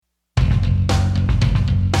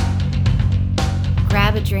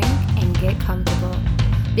a drink and get comfortable.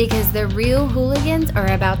 Because the real hooligans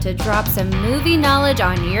are about to drop some movie knowledge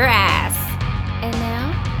on your ass. And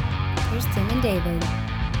now, here's Tim and David.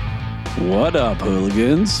 What up,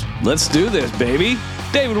 hooligans? Let's do this, baby.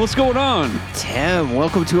 David, what's going on? Tim,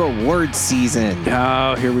 welcome to award season.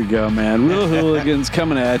 Oh, here we go, man. Real hooligans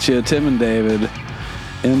coming at you. Tim and David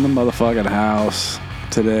in the motherfucking house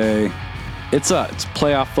today. It's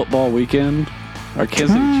playoff football weekend. Our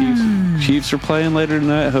Kansas City Chiefs are playing later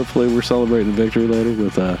tonight. Hopefully, we're celebrating a victory later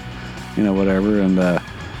with, whatever. And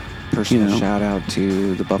personal shout out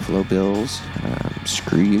to the Buffalo Bills.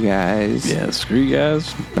 Screw you guys. Yeah, screw you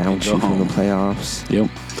guys. Bounce you from the playoffs.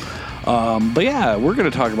 Yep. But yeah, we're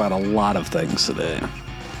going to talk about a lot of things today.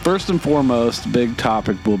 First and foremost, big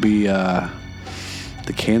topic will be the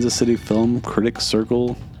Kansas City Film Critics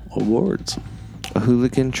Circle Awards. A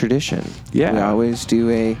hooligan tradition. Yeah. We always do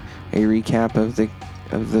a recap of the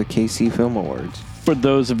KC Film Awards. For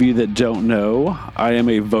those of you that don't know, I am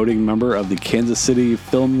a voting member of the Kansas City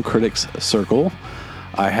Film Critics Circle.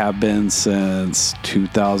 I have been since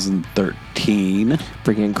 2013.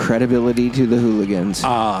 Bringing credibility to the hooligans.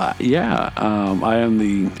 I am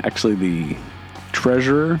the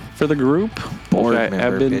treasurer for the group. Board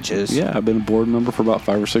member, bitches. Yeah, I've been a board member for about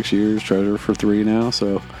 5 or 6 years, treasurer for 3 now.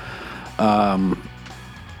 So,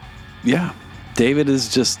 David is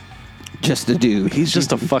just a dude. He's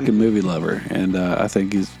just a fucking movie lover, and I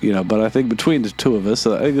think he's, but I think between the two of us,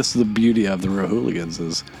 I think this is the beauty of the Real Hooligans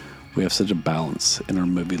is we have such a balance in our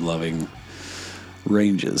movie loving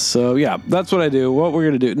ranges. So yeah, that's what I do. What we're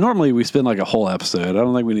gonna do? Normally we spend like a whole episode. I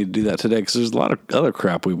don't think we need to do that today because there's a lot of other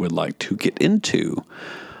crap we would like to get into.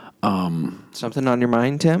 Something on your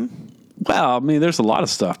mind, Tim? Well, I mean, there's a lot of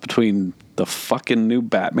stuff between the fucking new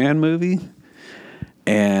Batman movie.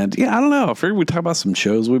 And, I don't know. I figured we'd talk about some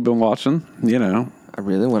shows we've been watching, I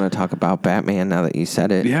really want to talk about Batman now that you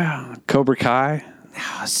said it. Yeah. Cobra Kai.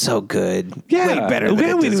 Oh, so good. Yeah. Way better than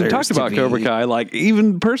it we even deserves talked to about be. Cobra Kai, like,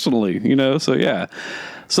 even personally, so yeah.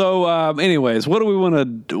 So, anyways, what do we want to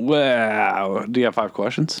do? Well, do you have 5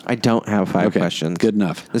 questions? I don't have 5 questions. Good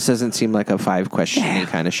enough. This doesn't seem like a 5-question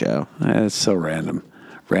kind of show. It's so random.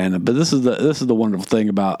 But this is the wonderful thing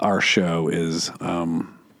about our show is,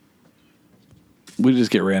 we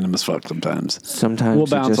just get random as fuck sometimes. Sometimes we'll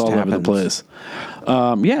bounce it just all happens. over the place.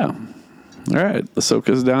 Yeah. All right.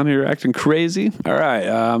 Ahsoka's down here acting crazy. All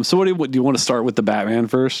right. So do you want to start with the Batman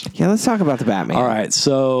first? Yeah, let's talk about the Batman. All right.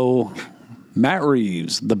 So Matt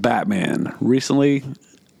Reeves, the Batman, recently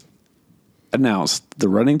announced the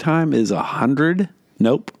running time is 100.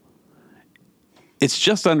 Nope. It's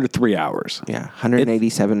just under 3 hours. Yeah,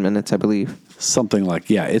 187 minutes, I believe. Something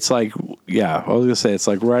like, it's like, I was going to say, it's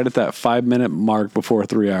like right at that 5-minute mark before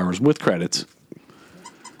 3 hours with credits.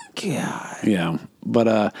 God. Yeah.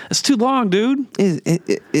 But it's too long, dude.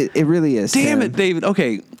 It really is. Damn it, David.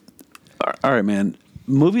 Okay. All right, man.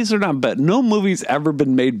 Movies are not better. No movie's ever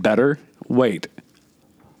been made better. Wait.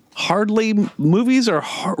 Movies are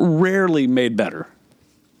rarely made better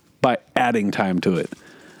by adding time to it.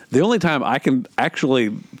 The only time I can actually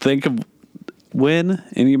think of when,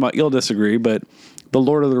 and you'll disagree, but the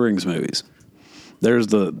Lord of the Rings movies. There's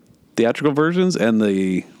the theatrical versions and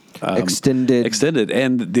the extended,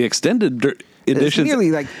 and the extended editions. It's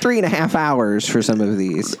nearly like 3.5 hours for some of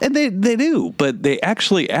these, and they do, but they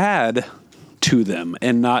actually add to them,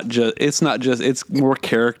 and it's more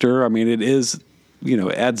character. I mean, it is,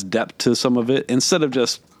 it adds depth to some of it instead of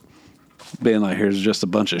just being like, here's just a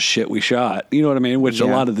bunch of shit we shot. You know what I mean? Which a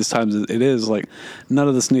lot of these times it is like, none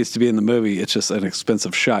of this needs to be in the movie. It's just an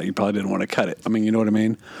expensive shot. You probably didn't want to cut it. I mean, you know what I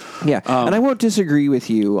mean? Yeah. And I won't disagree with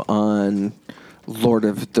you on Lord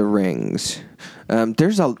of the Rings.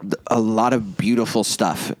 There's a lot of beautiful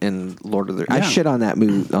stuff in Lord of the Rings. I shit on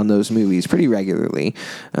on those movies pretty regularly.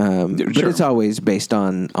 But it's always based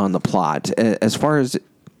on the plot. As far as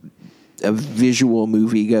a visual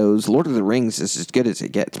movie goes, Lord of the Rings is as good as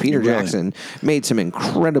it gets. Peter Jackson made some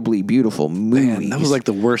incredibly beautiful movies. Man, that was like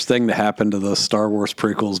the worst thing to happen to the Star Wars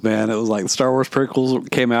prequels, man. It was like the Star Wars prequels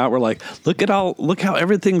came out, we're like, look how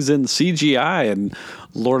everything's in CGI, and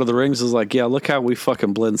Lord of the Rings is like, look how we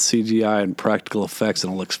fucking blend CGI and practical effects,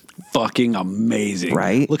 and it looks fucking amazing.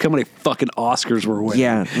 Right? Look how many fucking Oscars we're winning.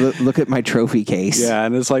 Yeah, look at my trophy case. Yeah,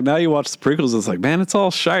 and it's like, now you watch the prequels, it's like, man, it's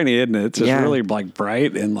all shiny, isn't it? It's just really like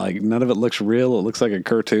bright, and like none of it looks real. It looks like a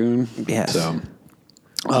cartoon. Yes. So,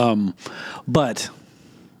 but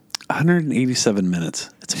 187 minutes.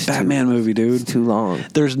 It's a Batman movie, dude. It's too long.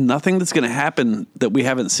 There's nothing that's going to happen that we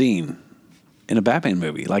haven't seen in a Batman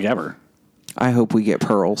movie, like ever. I hope we get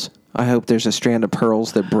pearls. I hope there's a strand of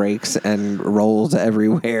pearls that breaks and rolls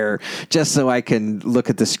everywhere just so I can look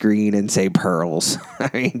at the screen and say pearls. I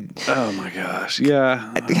mean, oh my gosh.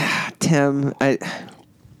 Yeah. Tim, I'm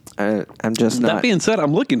just not. That being said,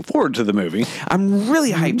 I'm looking forward to the movie. I'm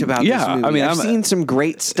really hyped about this movie. I mean, I've seen some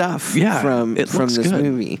great stuff from this good.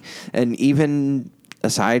 movie. And even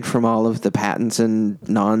aside from all of the Pattinson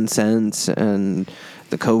nonsense and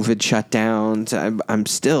the COVID shutdowns, I'm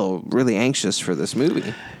still really anxious for this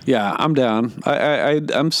movie. Yeah, I'm down.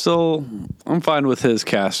 I'm fine with his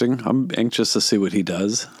casting. I'm anxious to see what he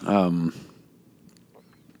does. I've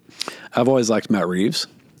always liked Matt Reeves.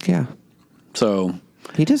 Yeah. So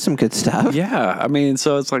he did some good stuff. Yeah, I mean,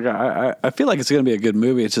 so it's like I feel like it's going to be a good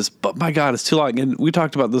movie. It's just, but my God, it's too long. And we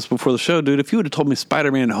talked about this before the show, dude. If you would have told me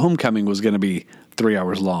Spider-Man Homecoming was going to be 3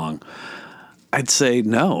 hours long, I'd say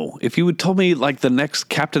no. If you would told me like the next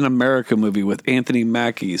Captain America movie with Anthony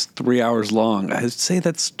Mackie is 3 hours long, I'd say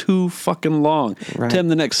that's too fucking long. Right. Tim,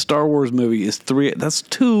 the next Star Wars movie is 3. That's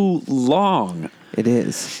too long. It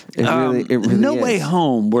is. It really No is. Way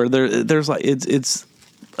Home, where there's like it's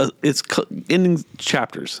ending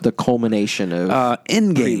chapters, the culmination of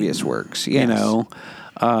Endgame, previous works. Yes. You know,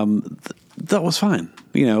 that was fine.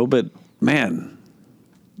 You know, but man,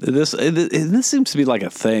 this seems to be like a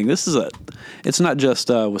thing. It's not just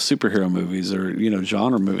with superhero movies or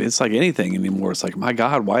genre movies. It's like anything anymore. It's like, my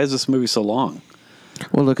God, why is this movie so long?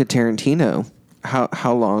 Well, look at Tarantino.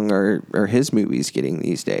 How long are his movies getting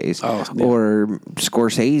these days? Oh, yeah. Or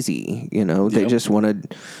Scorsese. They just want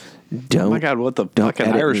to. Oh my God, what the fucking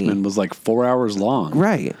Irishman was like 4 hours long.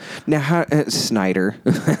 Right. Now, Snyder.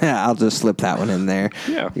 I'll just slip that one in there.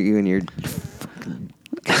 Yeah. You and your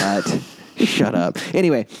cut. Shut up.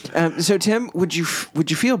 Anyway, so Tim, would you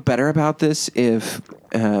feel better about this if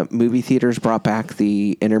movie theaters brought back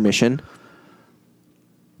the intermission?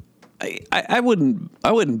 I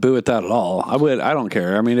wouldn't boo at that at all. I don't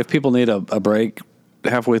care. I mean, if people need a break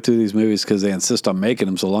halfway through these movies because they insist on making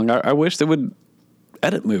them so long, I wish they would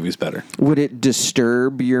edit movies better. Would it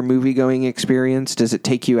disturb your movie-going experience? Does it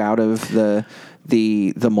take you out of the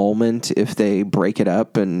moment if they break it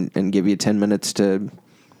up and give you 10 minutes to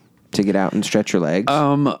get out and stretch your legs?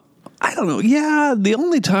 I don't know. Yeah, the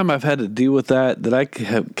only time I've had to deal with that I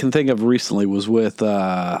can think of recently was with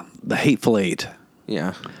The Hateful Eight.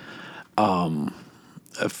 Yeah. A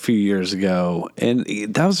few years ago, and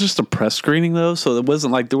that was just a press screening though, so it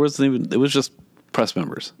wasn't like it was just press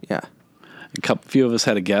members. Yeah. Few of us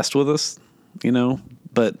had a guest with us,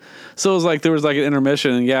 but so it was like there was like an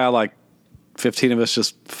intermission, and like 15 of us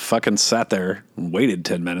just fucking sat there and waited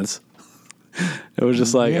 10 minutes. It was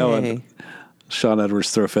just like, and Sean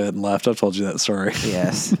Edwards threw a fit and left. I've told you that story.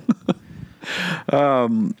 Yes.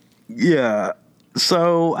 Yeah.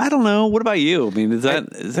 So I don't know. What about you? I mean, is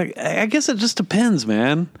that? I guess it just depends,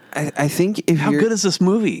 man. I think how good is this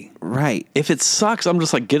movie? Right. If it sucks, I'm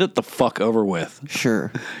just like, get it the fuck over with.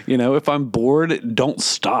 Sure. If I'm bored, don't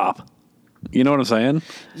stop. You know what I'm saying?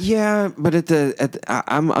 Yeah, but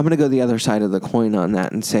I'm going to go the other side of the coin on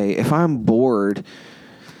that and say, if I'm bored,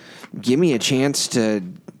 give me a chance to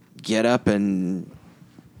get up and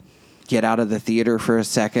get out of the theater for a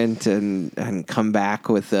second and come back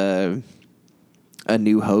with a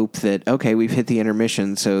new hope that, okay, we've hit the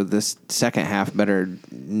intermission, so this second half better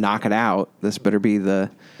knock it out. This better be the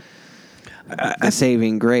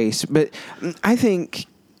saving grace. But I think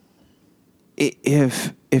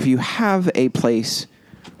if you have a place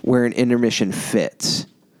where an intermission fits,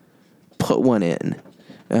 put one in.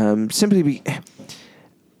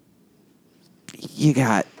 You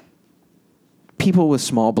got people with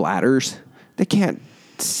small bladders. They can't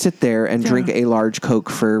sit there and drink a large Coke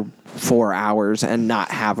for 4 hours and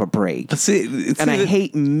not have a break. I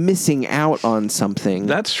hate missing out on something.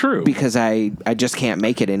 That's true. Because I just can't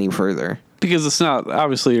make it any further. Because it's not,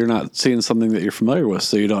 obviously you're not seeing something that you're familiar with,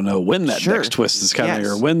 so you don't know when that next twist is coming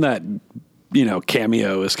or when that,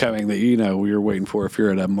 cameo is coming that, you're waiting for if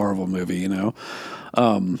you're at a Marvel movie, But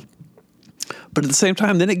at the same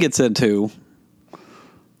time, then it gets into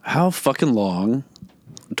how fucking long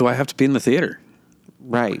do I have to be in the theater?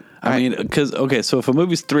 Right. I mean, because, so if a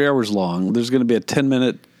movie's 3 hours long, there's going to be a 10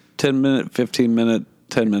 minute, 15 minute,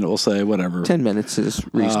 10 minute, we'll say, whatever. 10 minutes is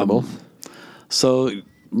reasonable. So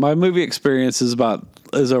my movie experience is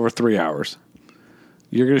over 3 hours.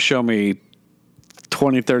 You're going to show me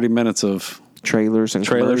 20, 30 minutes of trailers and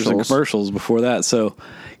commercials before that. So,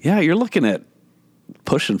 yeah, you're looking at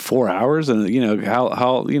pushing 4 hours, and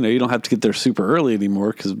how you don't have to get there super early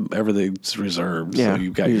anymore because everything's reserved. Yeah, so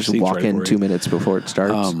you've got you your just seats walk right in 2 minutes before it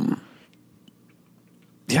starts.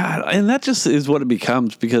 Yeah, and that just is what it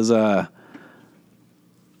becomes because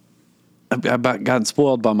I've about gotten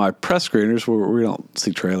spoiled by my press screeners where we don't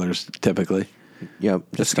see trailers typically. Yep.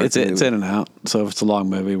 It's in and out. So if it's a long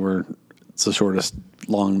movie, it's the shortest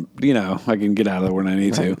long, I can get out of there when I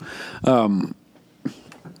need to.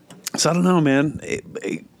 So I don't know, man.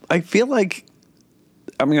 I feel like,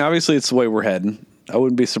 obviously it's the way we're heading. I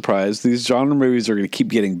wouldn't be surprised. These genre movies are going to keep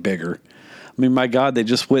getting bigger. My God, they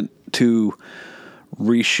just went to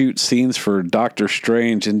reshoot scenes for Doctor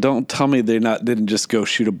Strange, and don't tell me they didn't just go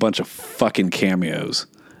shoot a bunch of fucking cameos.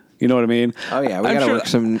 You know what I mean? Oh yeah, we got to work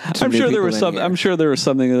some. I'm sure there was some. I'm sure there was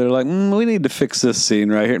something that they're like, we need to fix this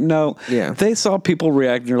scene right here. No, they saw people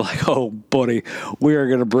react, and they're like, oh, buddy, we are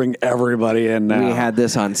going to bring everybody in now. We had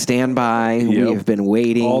this on standby. Yep. We have been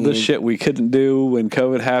waiting. All this shit we couldn't do when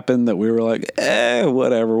COVID happened. That we were like,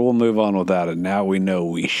 whatever, we'll move on without it. Now we know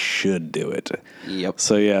we should do it. Yep.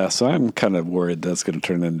 So I'm kind of worried that's going to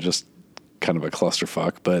turn into just kind of a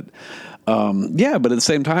clusterfuck, but. But at the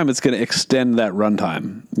same time, it's going to extend that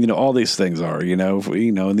runtime. All these things are,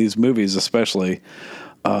 in these movies especially.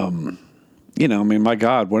 My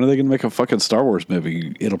God, when are they going to make a fucking Star Wars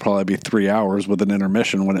movie? It'll probably be 3 hours with an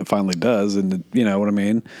intermission when it finally does, and you know what I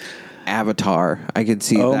mean? Avatar, I could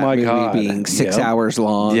see that movie being 6 hours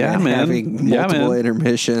long. Yeah, and man. having multiple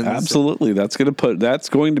intermissions. Absolutely, that's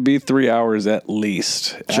going to be 3 hours at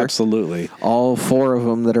least. Sure. Absolutely, all 4 of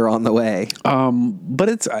them that are on the way. But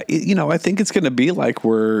it's I think it's going to be like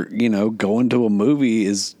we're going to a movie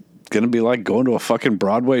is going to be like going to a fucking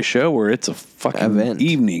Broadway show where it's a fucking event.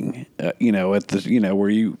 Evening. At the where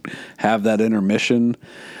you have that intermission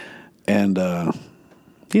and.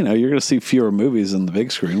 You're going to see fewer movies on the big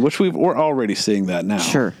screen, which we're already seeing that now.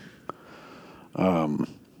 Sure. I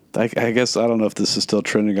guess, I don't know if this is still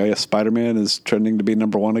trending. I guess Spider-Man is trending to be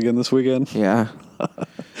number 1 again this weekend. Yeah.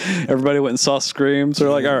 Everybody went and saw Scream. So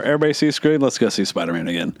they're like, all right, everybody see Scream? Let's go see Spider-Man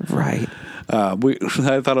again. Right. I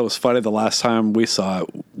thought it was funny the last time we saw it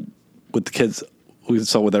with the kids. We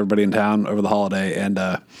saw it with everybody in town over the holiday. And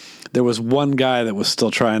there was one guy that was still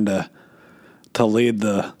trying to lead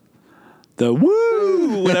the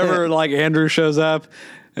woo whenever like Andrew shows up,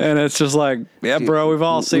 and it's just like, yeah, bro, we've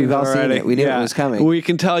all seen it already. We knew it was coming. We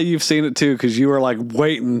can tell you've seen it too because you were like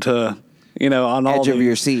waiting to, on all edge of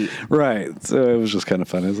your seat, right? So it was just kind of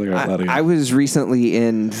funny. It was like, I was recently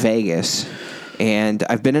in Vegas, and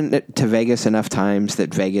I've been to Vegas enough times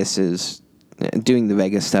that Vegas is doing the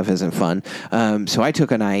Vegas stuff isn't fun. So I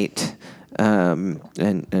took a night.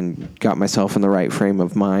 And got myself in the right frame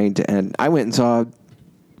of mind, and I went and saw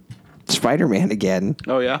Spider-Man again.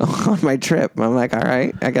 Oh yeah, on my trip. I'm like, all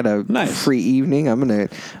right, I got a free evening. I'm gonna,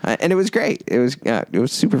 and it was great. It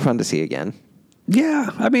was super fun to see again. Yeah,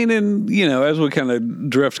 I mean, and as we kind of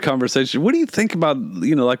drift conversation, what do you think about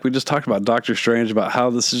like we just talked about Doctor Strange, about how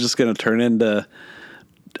this is just going to turn into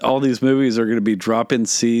all these movies are going to be drop-in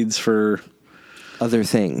seeds for other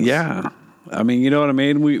things? Yeah. I mean, you know what I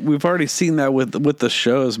mean? We've already seen that with the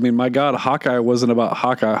shows. I mean, my God, Hawkeye wasn't about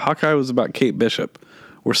Hawkeye. Hawkeye was about Kate Bishop.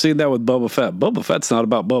 We're seeing that with Boba Fett. Boba Fett's not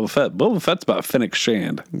about Boba Fett. Boba Fett's about Fennec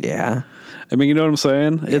Shand. Yeah. I mean, you know what I'm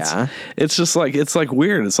saying? Yeah. It's just like, it's like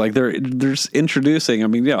weird. It's like they're introducing,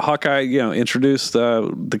 Hawkeye, introduced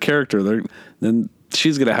the character. Then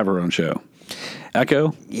she's going to have her own show.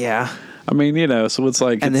 Echo? Yeah. I mean, so it's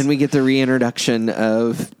like. And then we get the reintroduction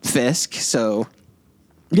of Fisk, so.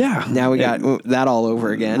 Yeah. Now we got that all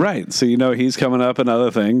over again. Right. So, he's coming up and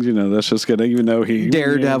other things. That's just going to,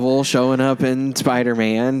 Daredevil showing up in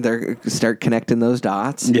Spider-Man. They're start connecting those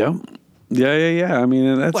dots. Yeah. Yeah. I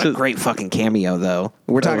mean, that's what a great fucking cameo, though.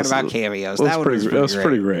 We're talking about cameos. That was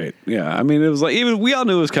pretty great. Yeah. I mean, it was like, even we all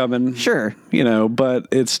knew it was coming. Sure. But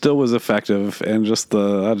it still was effective. And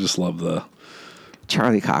I just love the.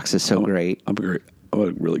 Charlie Cox is so great. I'm a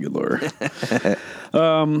really good lawyer.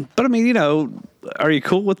 But I mean, are you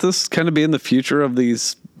cool with this kind of being the future of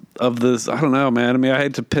this? I don't know, man. I mean, I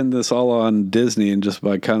hate to pin this all on Disney and just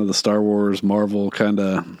by kind of the Star Wars, Marvel kind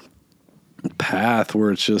of path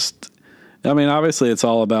where it's just, I mean, obviously it's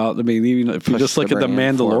all about, I mean, even if you just look at the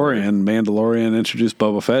Mandalorian, Mandalorian introduced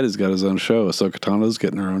Boba Fett. He's got his own show. Ahsoka Tano's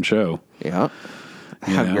getting her own show. Yeah.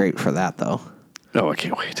 How great for that, though. Oh, I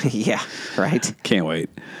can't wait. Yeah, right. Can't wait.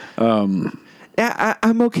 Yeah,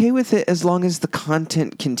 I'm okay with it as long as the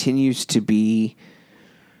content continues to be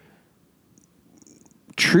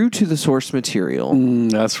true to the source material.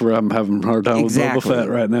 That's where I'm having a hard time with Boba Fett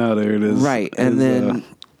right now. There it is. Right, and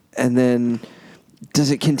then does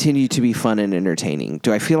it continue to be fun and entertaining?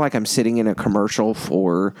 Do I feel like I'm sitting in a commercial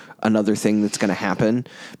for another thing that's going to happen?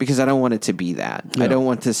 Because I don't want it to be that. Yeah. I don't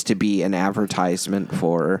want this to be an advertisement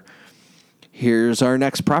for. Here's our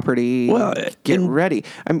next property. Well, get ready.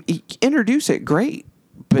 Introduce it, great,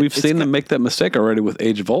 we've seen them make that mistake already with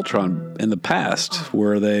Age of Ultron in the past,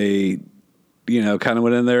 where they, kind of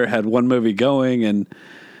went in there, had one movie going, and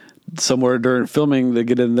somewhere during filming, they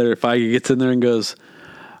get in there, Feige gets in there and goes,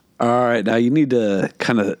 all right, now you need to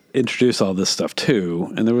kind of introduce all this stuff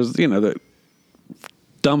too. And there was, the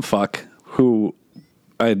dumb fuck who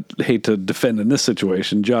I'd hate to defend in this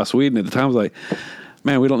situation, Joss Whedon at the time was like,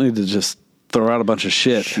 man, we don't need to just throw out a bunch of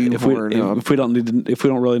shit if we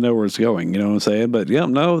don't really know where it's going. You know what I'm saying? But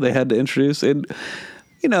no, they had to introduce it.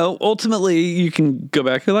 Ultimately you can go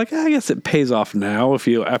back and be like, I guess it pays off now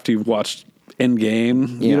after you've watched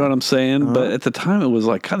Endgame. You know what I'm saying? Uh-huh. But at the time it was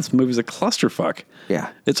like, God, this movie's a clusterfuck.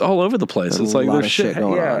 Yeah, it's all over the place. It's like there's shit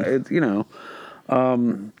going on. It's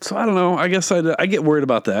so I don't know. I guess I get worried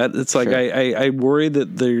about that. It's like I worry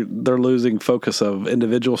that they're losing focus of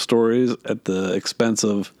individual stories at the expense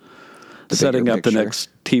of setting up the next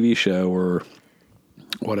TV show or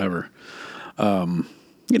whatever.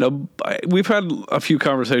 We've had a few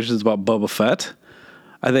conversations about Boba Fett.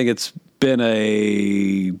 I think it's been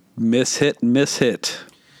a miss hit.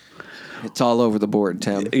 It's all over the board,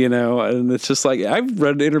 Tim. And it's just like, I've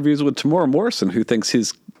read interviews with Tamora Morrison who thinks he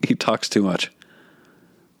talks too much.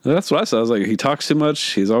 And that's what I said. I was like, he talks too much.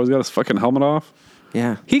 He's always got his fucking helmet off.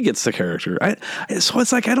 Yeah. He gets the character. So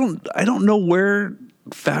it's like, I don't know where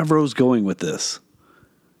Favreau's going with this.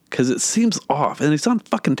 Because it seems off. And he's on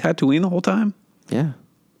fucking Tatooine the whole time. Yeah.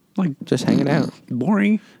 Like, just hanging out.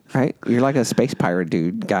 Boring. Right? You're like a space pirate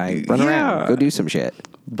dude guy. Run around. Go do some shit.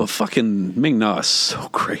 But fucking Ming-Na is so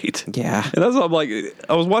great. Yeah. And that's what I'm like,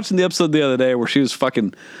 I was watching the episode the other day where she was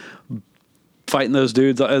fucking fighting those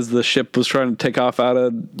dudes as the ship was trying to take off out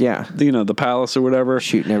of the palace or whatever.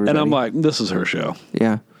 Shooting everybody. And I'm like, this is her show.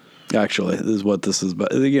 Yeah. Actually, this is what this is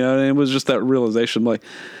about. And it was just that realization, like,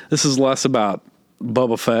 this is less about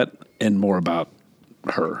Boba Fett and more about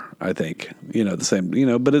her, I think. The same,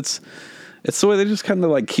 but it's the way they just kind of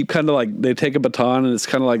like keep kind of like they take a baton and it's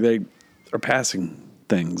kind of like they are passing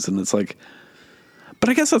things, and it's like, but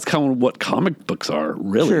I guess that's kind of what comic books are,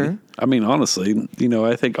 really. Sure. I mean, honestly,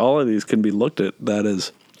 I think all of these can be looked at that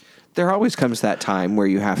as. There always comes that time where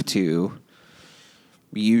you have to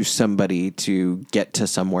use somebody to get to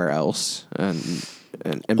somewhere else and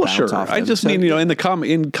bounce sure. off them. I just mean,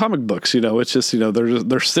 in comic books, it's just,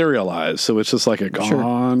 they're serialized, so it's just like an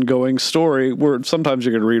ongoing story where sometimes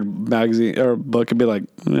you could read a magazine or a book and be like,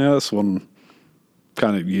 yeah, this one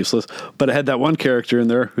kind of useless, but it had that one character in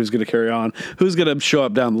there who's going to carry on, who's going to show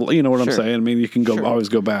up down, I'm saying? I mean, you can always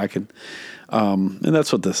go back and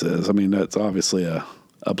that's what this is. I mean, that's obviously a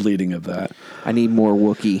bleeding of that. I need more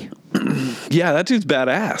Wookiee. Yeah, that dude's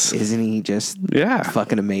badass. Isn't he just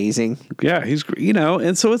fucking amazing? Yeah, he's,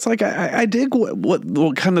 and so it's like, I dig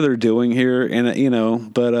what kind of they're doing here,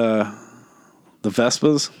 and, but the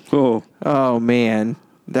Vespas, oh man,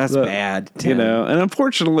 that's bad, Tim. And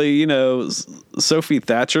unfortunately, Sophie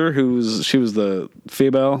Thatcher, she was the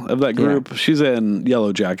female of that group, she's in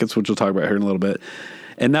Yellow Jackets, which we'll talk about here in a little bit.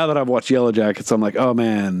 And now that I've watched Yellow Jackets, I'm like, oh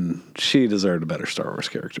man, she deserved a better Star Wars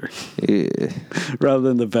character. Rather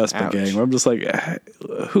than the Vespa gang. Where I'm just like,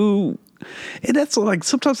 who? And that's like,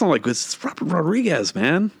 sometimes I'm like, it's Robert Rodriguez,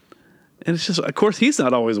 man. And it's just, of course, he's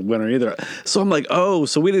not always a winner either. So I'm like, oh,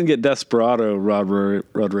 so we didn't get Desperado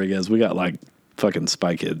Rodriguez. We got like fucking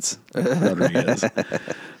Spy Kids Rodriguez.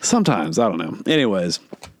 Sometimes, I don't know. Anyways,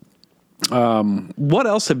 what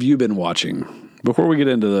else have you been watching? Before we get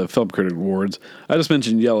into the Film Critic Awards, I just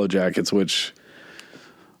mentioned Yellow Jackets, which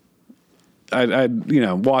I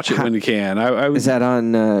watch it when you can. Is that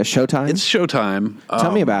on Showtime? It's Showtime.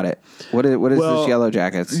 Tell me about it. What is this Yellow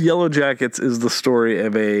Jackets? Yellow Jackets is the story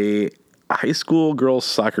of a high school girls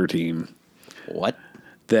soccer team. What?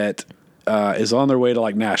 That is on their way to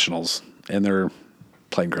like nationals, and their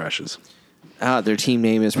plane crashes. Their team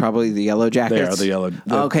name is probably the Yellow Jackets. They are the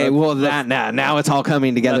Yellow. Okay, now it's all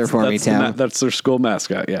coming together for me, Tim. That's their school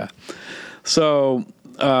mascot. Yeah. So,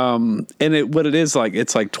 what it is like,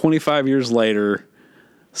 it's like 25 years later.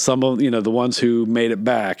 Some of the ones who made it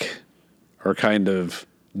back are kind of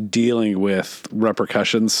dealing with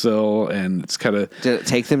repercussions still, and it's kind of. Did it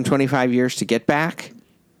take them 25 years to get back?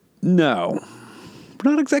 No. We're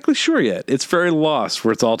not exactly sure yet. It's very lost,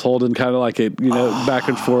 where it's all told in kind of like a back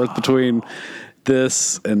and forth between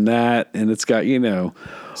this and that, and it's got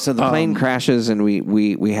So the plane crashes, and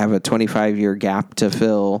we have a 25-year gap to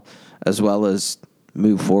fill, as well as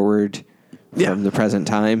move forward from the present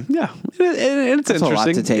time. Yeah, and it's That's interesting. A lot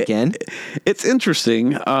to take in. It's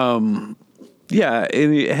interesting. Yeah,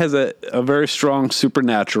 it has a very strong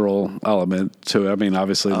supernatural element to it. I mean,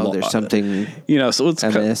 obviously, there's something so it's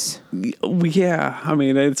amiss. Yeah, I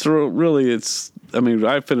mean, it's really it's I mean,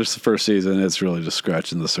 I finished the first season. It's really just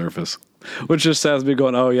scratching the surface, which just has me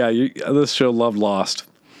going, oh yeah, this show loved Lost.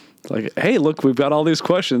 Like, hey, look, we've got all these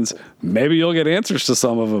questions. Maybe you'll get answers to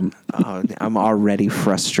some of them. Oh, I'm already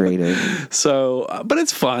frustrated. So, but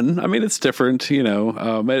it's fun. I mean, it's different, you know.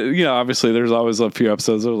 Obviously, there's always a few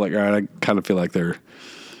episodes that are like, all right, I kind of feel like they're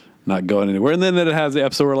not going anywhere. And then it has the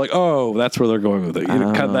episode where like, oh, that's where they're going with it. You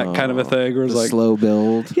know, that kind of a thing. Where it's like slow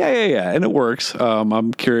build. Yeah, and it works.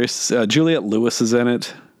 I'm curious. Juliette Lewis is in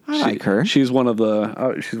it. I like her. She's one of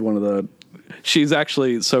the. She's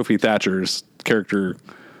actually Sophie Thatcher's character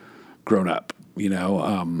grown up. You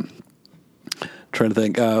know, trying to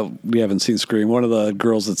think. We haven't seen Scream. One of the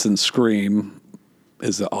girls that's in Scream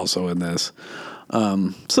is also in this.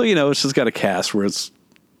 So you know, it's just got a cast where it's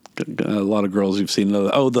a lot of girls you've seen.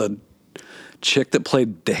 Oh, the chick that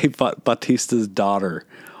played Dave Bautista's daughter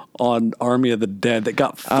on Army of the Dead that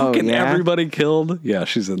got fucking everybody killed. Yeah,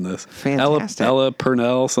 she's in this. Fantastic. Ella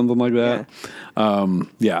Purnell, something like that.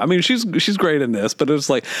 Yeah, I mean, she's great in this, but it was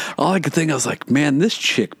like, all I could think, I was like, man, this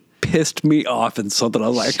chick pissed me off in something. I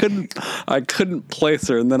was like, I couldn't place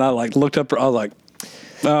her. And then I like looked up her, I was like,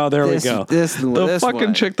 oh, there we go. This fucking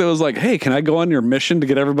one. chick that was like, hey, can I go on your mission to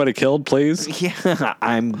get everybody killed, please? Yeah,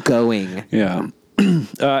 I'm going. Yeah.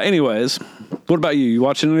 Anyways, what about you? You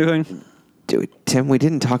watching anything? Dude, Tim, we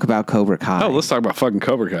didn't talk about Cobra Kai. Oh, let's talk about fucking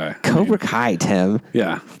Cobra Kai. Cobra Kai, Tim.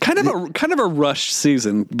 Yeah. Kind of a rushed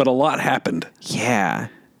season, but a lot happened. Yeah.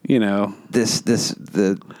 You know. The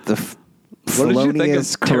What did you think of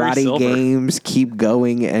Felonious Terry karate Silver? games keep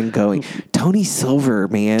going and going. Tony Silver,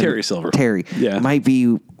 man. Terry Silver. Yeah. Might be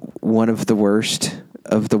one of the worst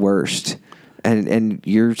of the worst. And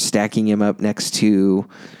you're stacking him up next to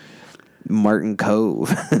Martin Cove.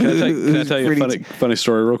 Can I tell you a funny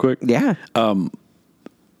story real quick? Yeah.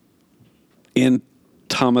 In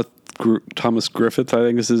Thomas Griffith, I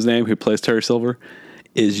think is his name, who plays Terry Silver,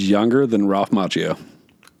 is younger than Ralph Macchio.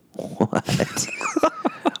 What?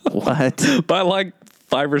 What? By like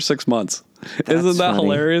 5 or 6 months. Isn't that funny.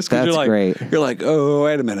 hilarious? Because That's great. You're like, oh,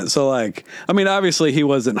 wait a minute. So like, I mean, obviously he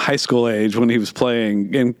wasn't high school age when he was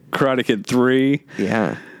playing in Karate Kid 3.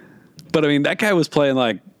 Yeah. But I mean, that guy was playing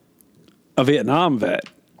like a Vietnam vet.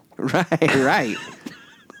 Right.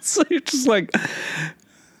 So you're just like,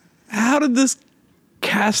 how did this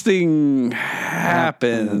casting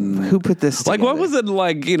happen? Who put this Like, together? what was it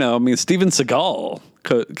like? You know, I mean, Steven Seagal.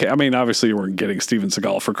 I mean, obviously you weren't getting Steven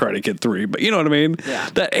Seagal for Karate Kid 3, but you know what I mean? Yeah.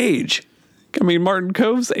 That age. I mean, Martin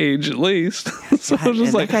Cove's age at least. So I was just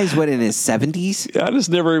and like, that guy's what, in his 70s? I just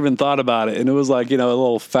never even thought about it. And it was like, you know, a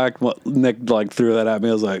little fact Nick like threw that at me.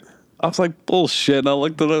 I was like, bullshit. And I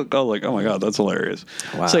looked at it. I was like, oh my God, that's hilarious.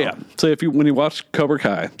 Wow. So yeah. So when you watch Cobra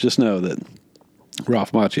Kai, just know that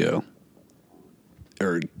Ralph Macchio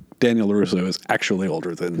or Daniel LaRusso is actually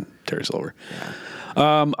older than Terry Silver.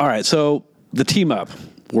 Yeah. All right. So the team up,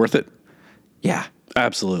 worth it? Yeah.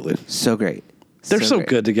 Absolutely. So great. They're so great.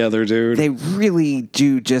 good together, dude. They really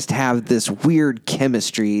do just have this weird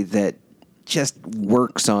chemistry that just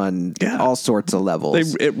works on all sorts of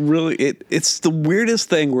levels. It's the weirdest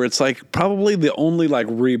thing where it's like probably the only like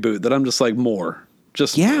reboot that I'm just like more.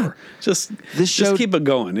 Just more. Just keep it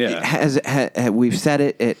going. Yeah. We've said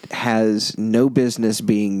it. It has no business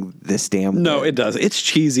being this damn. No, good. it does. It's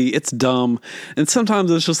cheesy. It's dumb, and sometimes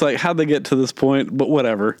it's just like, how'd they get to this point? But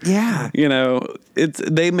whatever. Yeah. You know,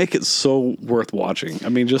 they make it so worth watching. I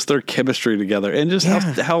mean, just their chemistry together, and just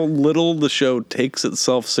how little the show takes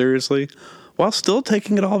itself seriously, while still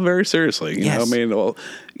taking it all very seriously. You know, I mean, well,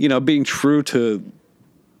 you know, being true to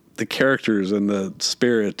the characters and the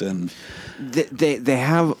spirit, and they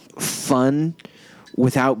have fun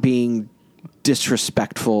without being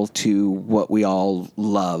disrespectful to what we all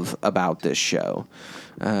love about this show,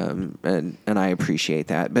 and I appreciate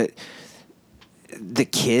that. But the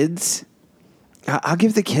kids, I'll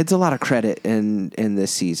give the kids a lot of credit in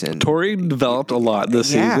this season. Tori developed a lot this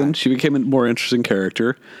season. She became a more interesting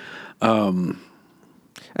character.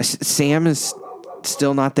 Sam is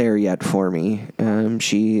still not there yet for me.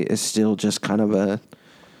 She is still just kind of a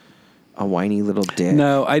whiny little dick.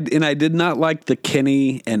 No, I did not like the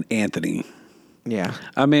Kenny and Anthony. Yeah.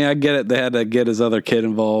 I mean, I get it. They had to get his other kid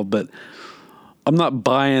involved, but I'm not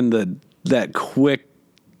buying that quick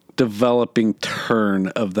developing turn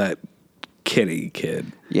of that Kenny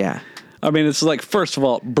kid. Yeah. I mean, it's like, first of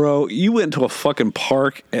all, bro, you went to a fucking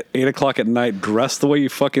park at 8:00 at night dressed the way you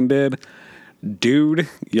fucking did. Dude,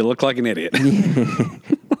 you look like an idiot.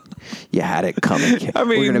 You had it coming. I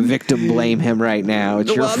mean, we're going to victim blame him right now.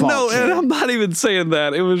 It's your fault. No, kid. and I'm not even saying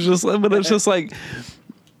that. It was just, but it's just like,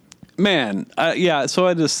 Man, yeah. So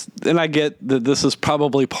I get that this is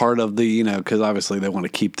probably part of the, because obviously they want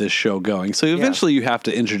to keep this show going. So eventually you have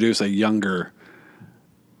to introduce a younger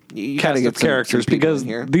cast of characters because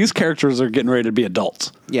these characters are getting ready to be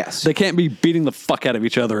adults. Yes. They can't be beating the fuck out of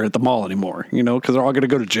each other at the mall anymore, because they're all going to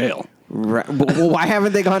go to jail. Right. Well, why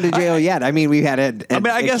haven't they gone to jail yet? I mean, we had a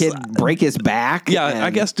kid break his back. Yeah, I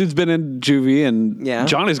guess dude's been in juvie, and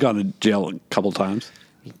Johnny's gone to jail a couple times.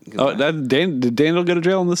 Oh, did Daniel go to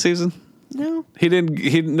jail in this season? No, he didn't.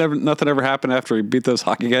 Nothing ever happened after he beat those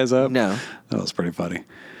hockey guys up. No, that was pretty funny.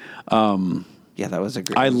 Yeah, that was a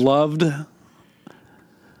great. I loved.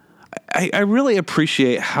 I really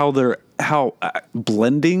appreciate how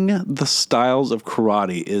blending the styles of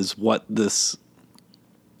karate is what this.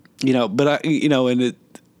 But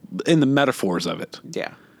in the metaphors of it.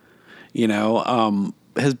 Yeah.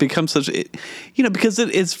 Has become such, because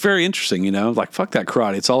it's very interesting, like fuck that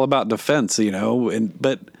karate. It's all about defense,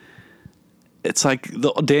 but it's like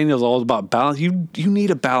Daniel's all about balance. You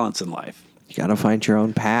need a balance in life. You got to find your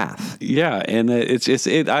own path. Yeah. And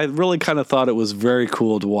I really kind of thought it was very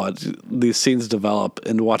cool to watch these scenes develop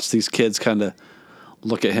and watch these kids kind of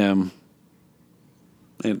look at him.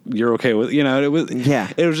 And you're okay with,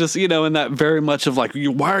 it was just, in that very much of like,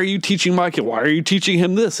 why are you teaching my kid? Why are you teaching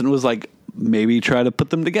him this? And it was like, maybe try to put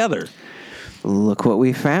them together. Look what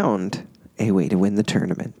we found. A way to win the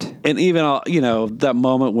tournament. And even, that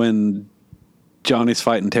moment when Johnny's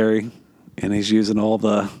fighting Terry and he's using all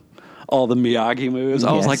the Miyagi moves.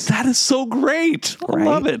 Yes. I was like, that is so great. I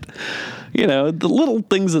love it. The little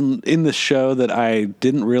things in the show that I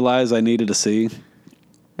didn't realize I needed to see.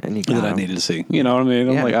 And I needed to see. You know what I mean?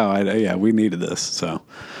 I'm like, we needed this. So,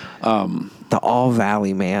 the All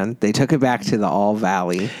Valley, man. They took it back to the All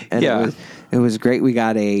Valley. And it was great. We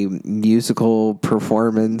got a musical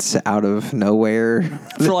performance out of nowhere.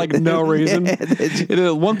 For like no reason.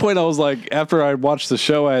 At one point I was like, after I watched the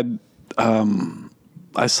show,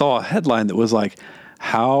 I saw a headline that was like,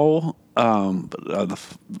 how the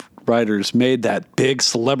writers made that big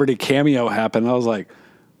celebrity cameo happen. I was like,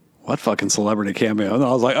 what fucking celebrity cameo? And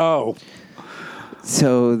I was like, oh.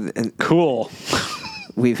 So cool.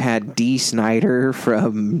 We've had Dee Snider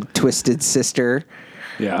from Twisted Sister.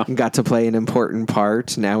 Yeah. Got to play an important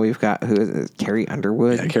part. Now we've got Carrie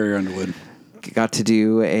Underwood. Yeah, Carrie Underwood. Got to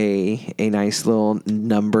do a nice little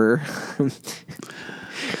number.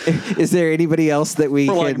 Is there anybody else that we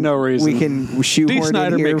can shoehorn Dee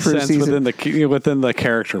Snider in here makes for sense season? within the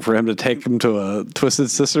character for him to take him to a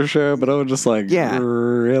Twisted Sister show, but I was just like,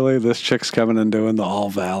 really, this chick's coming and doing the All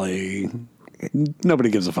Valley.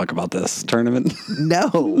 Nobody gives a fuck about this tournament.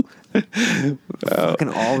 No. Fucking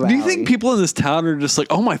All Valley. Do you think people in this town are just like,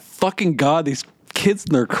 oh my fucking God, these kids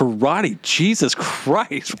and their karate, Jesus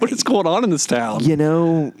Christ, what is going on in this town?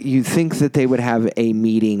 You think that they would have a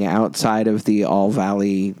meeting outside of the All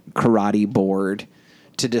Valley Karate Board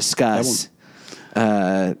to discuss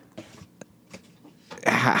how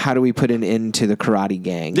do we put an end to the karate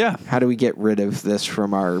gang? Yeah. How do we get rid of this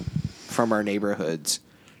from our neighborhoods?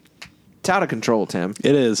 It's out of control, Tim.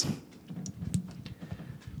 It is.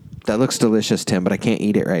 That looks delicious, Tim, but I can't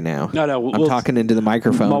eat it right now. No. I'm talking into the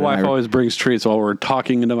microphone. My wife always brings treats while we're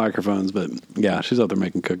talking into microphones, but yeah, she's out there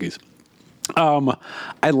making cookies.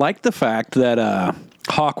 I like the fact that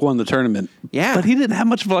Hawk won the tournament. Yeah. But he didn't have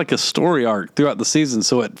much of like a story arc throughout the season,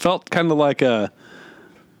 so it felt kind of like a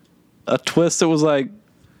twist that was like,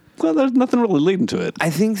 well, there's nothing really leading to it.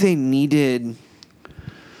 I think they needed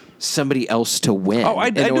somebody else to win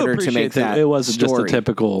in order to make that it wasn't story. Just a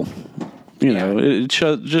typical... it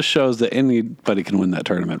just shows that anybody can win that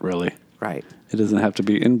tournament, really. Right. It doesn't have to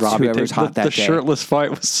be in Robbie. Whoever's hot that the day. shirtless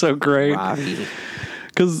fight was so great. Robbie.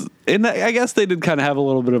 Because I guess they did kind of have a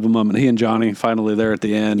little bit of a moment. He and Johnny finally there at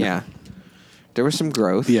the end. Yeah. There was some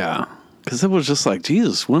growth. Yeah. Because it was just like,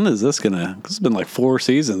 Jesus, when is this going to... This has been like 4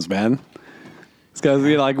 seasons, man. It's guys,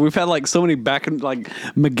 we've had like so many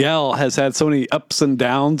Miguel has had so many ups and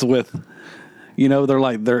downs with... they're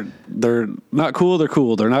like they're not cool. They're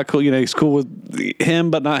cool. They're not cool. He's cool with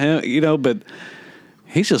him, but not him. But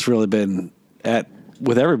he's just really been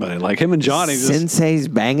with everybody. Like him and Johnny. Sensei's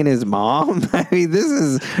banging his mom. I mean, this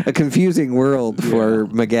is a confusing world for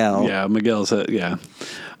Miguel. Yeah, Miguel's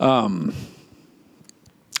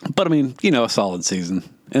but I mean, a solid season,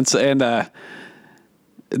 and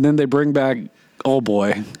then they bring back old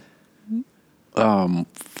boy.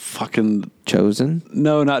 Fucking Chosen?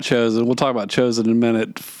 No, not Chosen. We'll talk about Chosen in a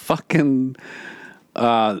minute. Fucking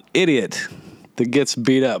idiot that gets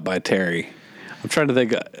beat up by Terry. I'm trying to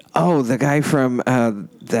think. Oh, the guy from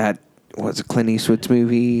that what's a Clint Eastwood's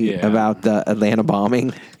movie Yeah. about the Atlanta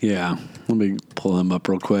bombing? Yeah. Let me pull him up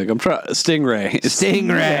real quick. I'm trying. Stingray.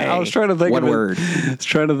 Stingray. I was trying to think One of word. I was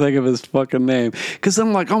trying to think of his fucking name because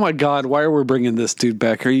I'm like, oh my god, why are we bringing this dude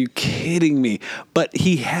back? Are you kidding me? But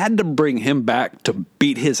he had to bring him back to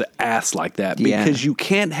beat his ass like that because you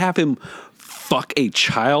can't have him fuck a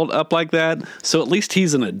child up like that. So at least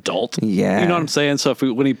he's an adult. Yeah. You know what I'm saying? So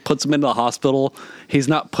when he puts him into the hospital, he's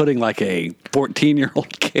not putting like a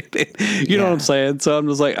 14-year-old kid in. You know what I'm saying? So I'm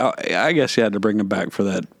just like, oh, I guess you had to bring him back for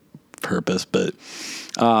that purpose. But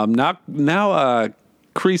now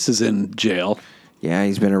Kreese is in jail. Yeah,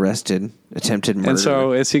 he's been arrested. Attempted murder. And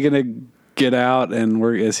so is he going to get out and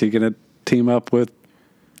is he going to team up with,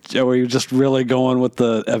 are you just really going with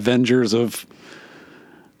the Avengers of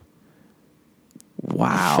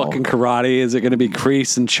fucking karate? Is it going to be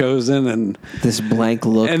Kreese and Chosen and this blank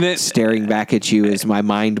look and then, staring back at you is my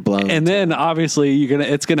mind blown? And then obviously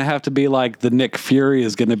it's going to have to be like the Nick Fury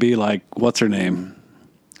is going to be like, what's her name?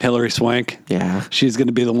 Hilary Swank. Yeah. She's going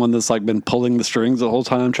to be the one that's like been pulling the strings the whole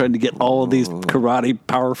time, trying to get all of these karate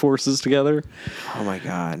power forces together. Oh my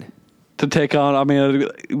God. To take on, I mean, we're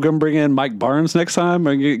going to bring in Mike Barnes next time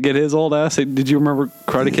and get his old ass. Did you remember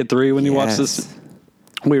Karate Kid 3 when you watched this?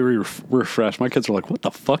 We refreshed. My kids were like, what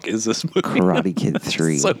the fuck is this movie? Karate Kid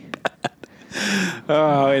 3. So bad.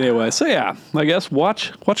 Anyway, so yeah, I guess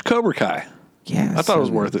watch Cobra Kai. Yeah. I thought it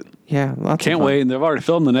was worth it. Yeah. Can't wait. And they've already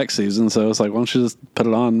filmed the next season, so it's like, why don't you just put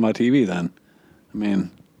it on my TV then? I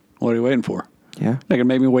mean, what are you waiting for? Yeah. They can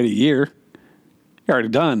make me wait a year. You're already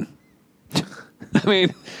done. I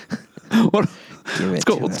mean,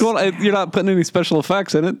 what's going on? You're not putting any special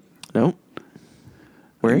effects in it. Nope.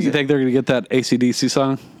 Where is you it? think they're going to get that AC/DC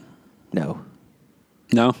song? No.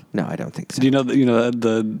 No? No, I don't think so. Do you know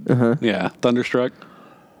the yeah, Thunderstruck?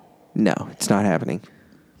 No, it's not happening.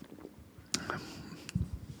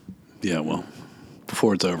 Yeah, well,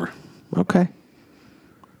 before it's over. Okay.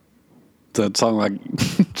 That song like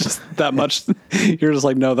just that much? You're just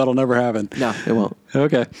like, no, that'll never happen. No, it won't.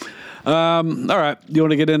 Okay. All right. You want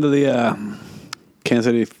to get into the Kansas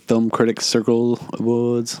City Film Critics Circle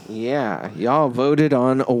Awards? Yeah, y'all voted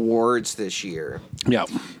on awards this year. Yeah.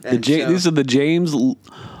 And These are the James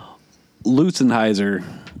Lutzenheiser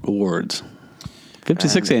Awards.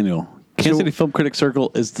 56th annual. Kansas City Film Critics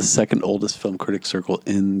Circle is the second oldest film critics circle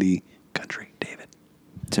in the country, David.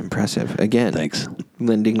 It's impressive. Again, thanks.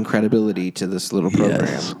 Lending credibility to this little program.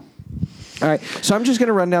 Yes. All right, so I'm just going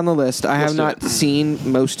to run down the list. I have not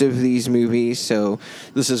seen most of these movies, so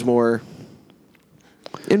this is more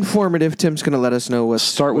informative. Tim's going to let us know what's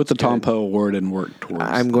Start with the Tom good. Poe Award and work towards.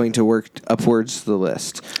 I'm going to work upwards the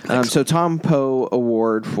list. So Tom Poe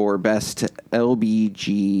Award for Best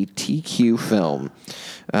LGBTQ Film.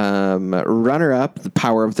 Runner-up, The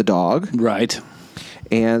Power of the Dog. Right.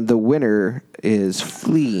 And the winner is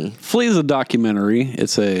Flea. Flea is a documentary.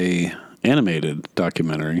 It's a animated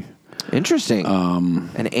documentary. Interesting.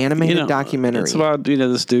 An animated documentary. It's about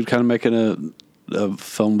this dude kind of making a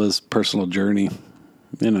film of his personal journey.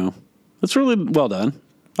 It's really well done.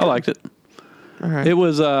 I liked it. All right. It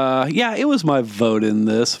was it was my vote in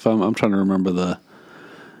this. If I'm trying to remember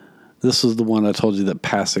this was the one I told you that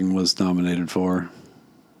Passing was nominated for.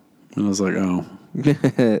 And I was like, oh.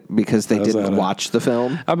 Because they didn't watch the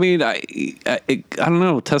film? I mean, I don't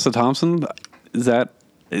know. Tessa Thompson,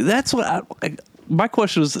 that's what my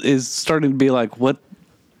question is starting to be like,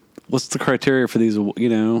 what's the criteria for these,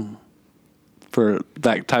 for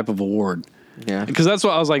that type of award? Yeah. Because that's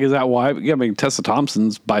what I was like, is that why? I mean, Tessa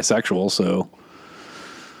Thompson's bisexual, so.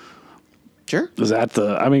 Sure. Is that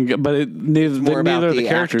but neither of the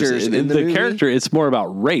characters. The character, it's more about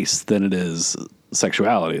race than it is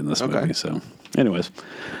sexuality in this movie. So, anyways.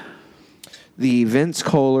 The Vince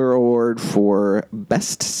Kohler Award for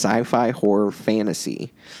Best Sci-Fi Horror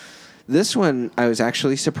Fantasy. This one, I was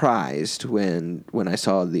actually surprised when I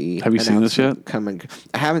saw the. Have you seen this yet? Coming,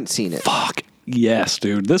 I haven't seen it. Fuck yes,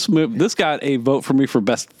 dude! This got a vote for me for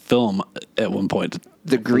best film at one point.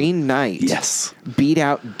 The Green Knight. Yes. Beat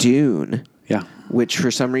out Dune. Yeah. Which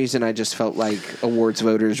for some reason I just felt like awards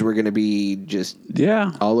voters were going to be just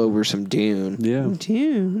all over some Dune. Yeah.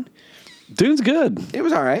 Dune. Dune's good. It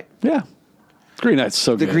was all right. Yeah. Green Knight's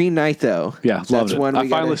so good. The Green Knight, though. Yeah, loved it. I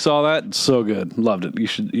finally saw that. So good. Loved it.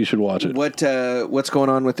 You should watch it. What's going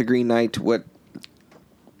on with the Green Knight?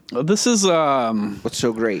 This is what's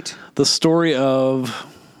so great? The story of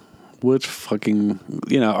which fucking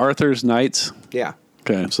Arthur's Knights. Yeah.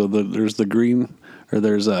 Okay, so there's the green, or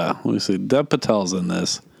there's let me see, Dev Patel's in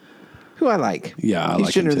this. Who I like. Yeah, I like him too.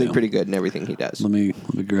 He's generally pretty good in everything he does. Let me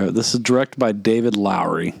grab. This is directed by David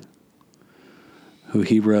Lowery, who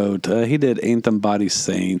he wrote. He did Ain't Them Body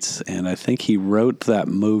Saints, and I think he wrote that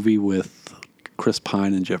movie with Chris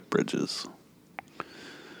Pine and Jeff Bridges.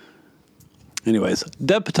 Anyways,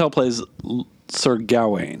 Dev Patel plays Sir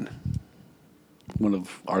Gawain, one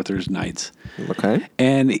of Arthur's knights. Okay.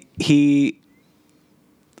 And he,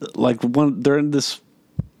 they're in this,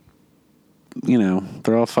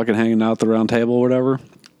 they're all fucking hanging out at the round table or whatever.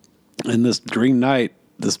 And this Green Knight,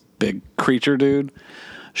 this big creature dude,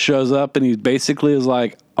 shows up and he basically is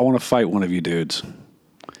like, I want to fight one of you dudes.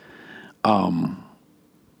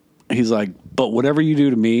 He's like, but whatever you do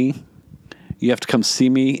to me, you have to come see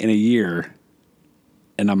me in a year,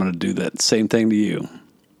 and I'm going to do that same thing to you.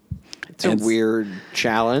 It's a weird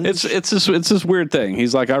challenge. It's this weird thing.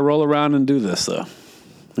 He's like, I roll around and do this though,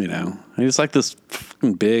 And he's like this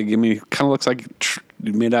fucking big. I mean, he kind of looks like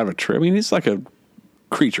made out of a tree. I mean, he's like a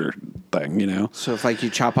creature thing, So if you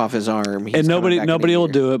chop off his arm, and nobody will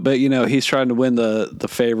do it, but he's trying to win the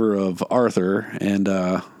favor of Arthur, and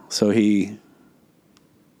so he's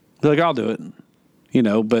like, I'll do it,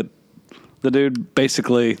 but the dude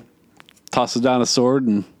basically tosses down a sword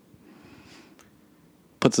and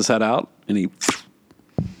puts his head out, and he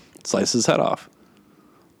slices his head off.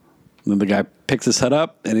 And then the guy picks his head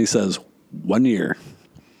up, and he says, 1 year.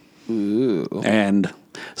 Ooh. And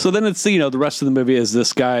so then it's, the rest of the movie is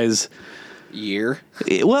this guy's... Year?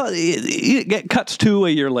 It cuts to a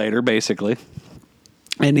year later, basically.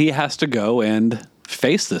 And he has to go and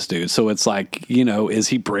face this dude. So it's like, is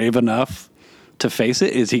he brave enough to face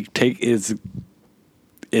it? Is he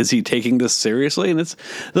taking this seriously? And it's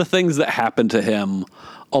the things that happen to him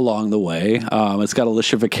along the way. It's got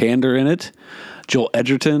Alicia Vikander in it, Joel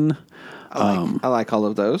Edgerton. I like all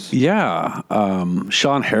of those. Yeah.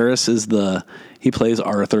 Sean Harris he plays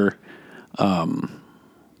Arthur.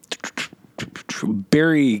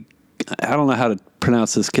 Barry, I don't know how to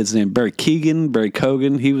pronounce this kid's name. Barry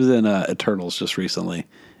Keoghan. He was in Eternals just recently.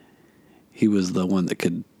 He was the one that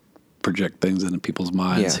could project things into people's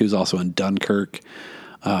minds. Yeah. He was also in Dunkirk.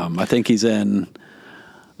 I think he's in...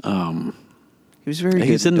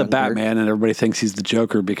 He's in the Batman, and everybody thinks he's the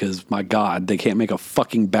Joker because, my God, they can't make a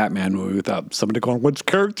fucking Batman movie without somebody going, which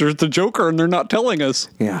character's the Joker? And they're not telling us.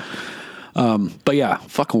 Yeah. But yeah,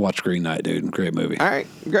 fucking watch Green Knight, dude. Great movie. All right,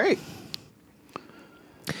 great.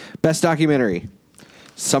 Best documentary,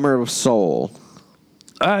 Summer of Soul.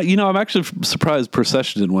 I'm actually surprised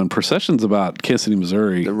Procession didn't win. Procession's about Kansas City,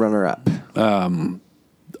 Missouri. The runner-up.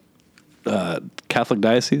 Catholic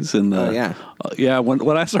diocese in the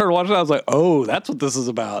when I started watching it, I was like, oh, that's what this is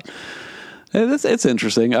about. And it's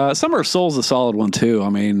interesting. Summer of Soul's a solid one too. I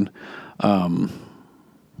mean,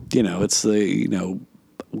 it's the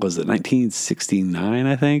was it 1969?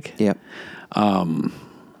 I think. Yep. In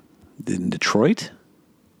Detroit.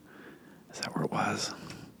 Is that where it was?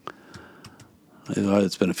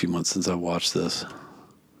 It's been a few months since I watched this.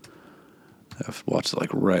 I've watched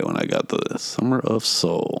it right when I got the Summer of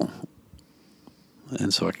Soul.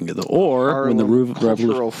 And so I can get Harlem when the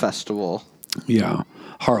Cultural Festival. Yeah,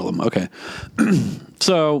 Harlem. Okay.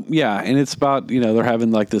 So yeah, and it's about they're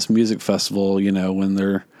having this music festival. When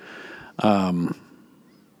they're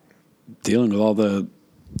dealing with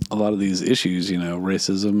a lot of these issues.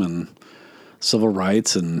 Racism and civil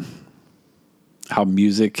rights, and how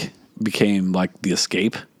music became the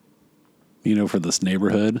escape. For this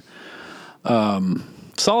neighborhood.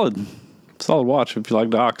 Solid watch if you like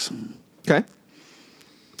docs. Okay.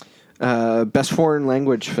 Best foreign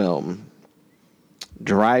language film.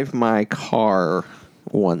 Drive My Car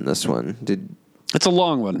won this one. It's a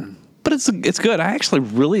long one, but it's good. I actually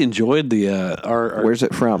really enjoyed the our Where's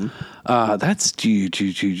it from? That's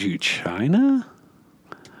China?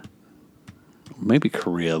 Maybe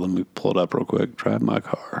Korea. Let me pull it up real quick. Drive My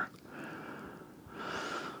Car.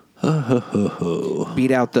 Beat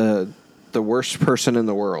out the worst person in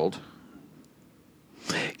the world.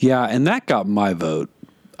 Yeah, and that got my vote.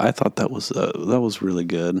 I thought that was really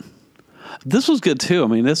good. This was good too. I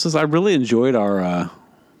mean, I really enjoyed our.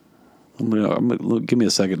 Give me a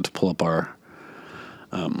second to pull up our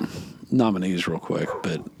nominees real quick,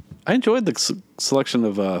 but I enjoyed the selection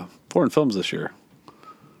of foreign films this year,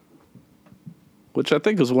 which I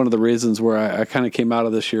think was one of the reasons where I kind of came out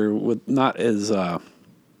of this year with not as.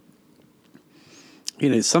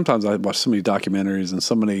 Sometimes I watch so many documentaries and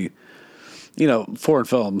so many. Foreign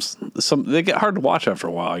films, they get hard to watch after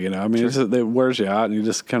a while, I mean, sure. It wears you out, and you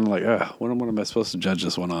just kind of like, what am I supposed to judge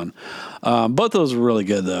this one on? Both those were really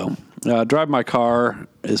good, though. Drive My Car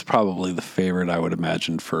is probably the favorite, I would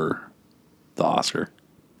imagine, for the Oscar.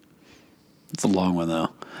 It's a long one, though.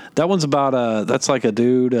 That one's about, that's like a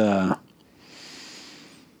dude,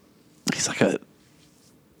 he's like a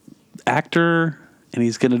actor, and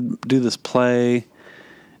he's going to do this play,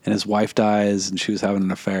 and his wife dies, and she was having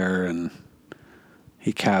an affair, and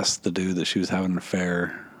he cast the dude that she was having an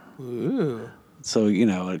affair. Ooh. So,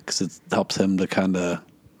 because it helps him to kind of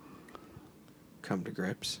come to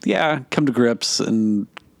grips. Yeah, come to grips and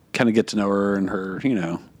kind of get to know her and her,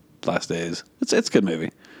 last days. It's a good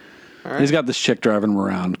movie. All right. He's got this chick driving him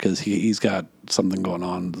around because he's got something going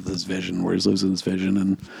on with his vision where he's losing his vision,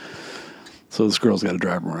 and so this girl's got to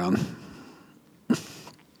drive him around.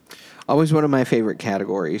 Always one of my favorite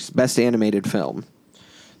categories. Best animated film.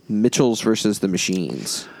 Mitchells versus the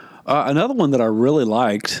Machines. Another one that I really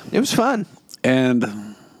liked. It was fun.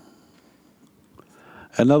 And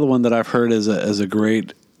another one that I've heard is a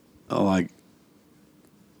great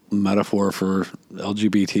metaphor for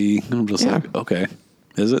LGBT. I'm just like, okay,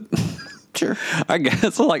 is it? Sure. I guess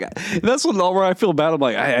that's where I feel bad. I'm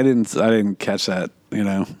like, I didn't catch that,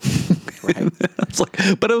 Right. It's like,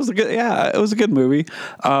 but it was it was a good movie.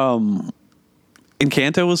 Encanto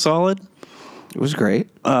was solid. It was great.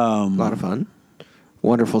 A lot of fun.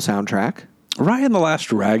 Wonderful soundtrack. Raya and the Last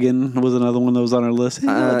Dragon was another one that was on our list.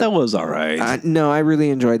 That was all right. No, I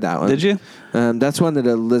really enjoyed that one. Did you? That's one that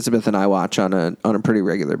Elizabeth and I watch on a pretty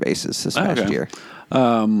regular basis this past year.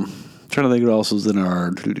 Trying to think what else was in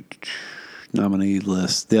our nominee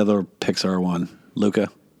list. The other Pixar one,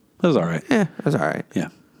 Luca. That was all right. Yeah, it was all right. Yeah.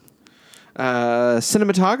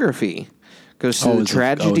 Cinematography goes to the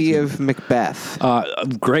tragedy of Macbeth.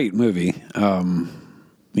 Great movie.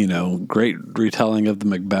 Great retelling of the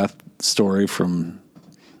Macbeth story from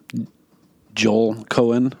Joel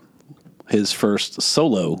Cohen, his first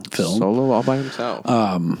solo film. Solo all by himself.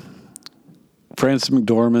 Frances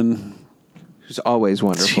McDormand. Who's always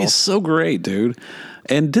wonderful. She's so great, dude.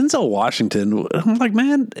 And Denzel Washington, I'm like,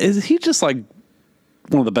 man, is he just like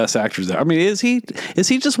one of the best actors there? I mean, is he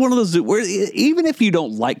just one of those where even if you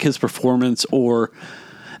don't like his performance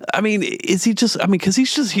is he just, because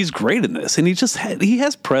he's great in this, and he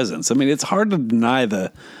has presence. I mean, it's hard to deny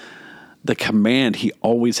the command he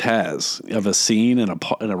always has of a scene and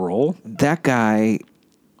a role. That guy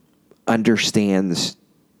understands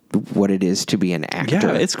what it is to be an actor.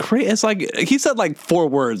 Yeah, it's great. It's like he said like 4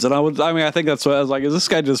 words, and I think that's what I was like. Is this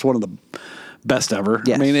guy just one of the best ever?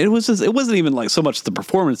 Yes. I mean, it wasn't even like so much the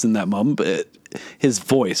performance in that moment, but his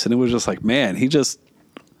voice, and it was just like, man, he just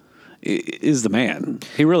is the man.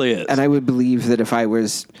 He really is. And I would believe that if I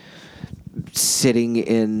was sitting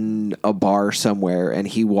in a bar somewhere and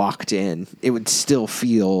he walked in, it would still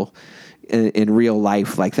feel in real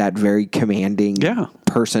life like that very commanding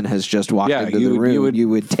person has just walked into the room. You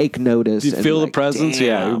would take notice. You'd feel the presence. Damn.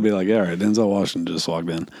 Yeah, it would be like, all right, Denzel Washington just walked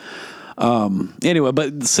in. Anyway,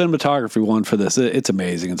 but the cinematography one for this, it's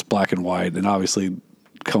amazing. It's black and white, and obviously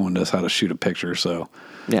Cohen knows how to shoot a picture, so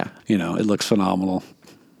yeah, it looks phenomenal.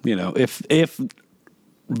 If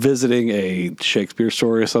visiting a Shakespeare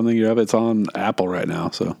story or something, it's on Apple right now.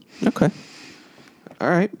 So okay, all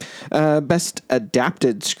right. Best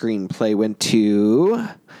adapted screenplay went to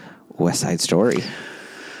West Side Story.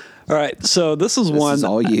 All right, so this is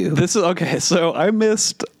all you. This is okay. So I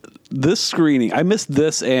missed this screening. I missed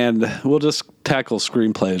this, and we'll just tackle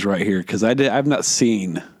screenplays right here because I've not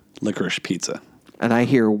seen Licorice Pizza, and I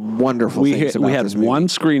hear wonderful things about we had this movie. one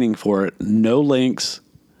screening for it, no links.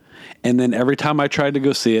 And then every time I tried to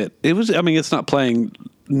go see it, it's not playing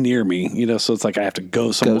near me, so it's like I have to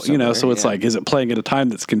go somewhere, so it's like, is it playing at a time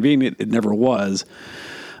that's convenient? It never was.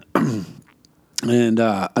 And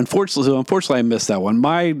unfortunately, I missed that one.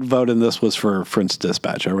 My vote in this was for French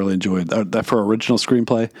Dispatch. I really enjoyed that for original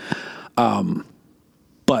screenplay.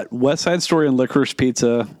 But West Side Story and Licorice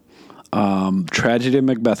Pizza, Tragedy of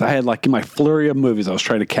Macbeth. I had like in my flurry of movies I was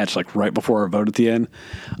trying to catch like right before our vote at the end.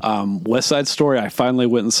 West Side Story, I finally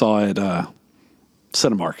went and saw it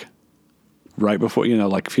Cinemark right before,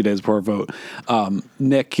 like a few days before our vote.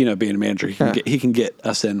 Nick, being a manager, he can get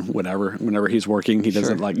us in whenever he's working. He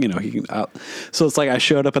doesn't he can out. So it's like I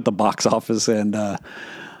showed up at the box office and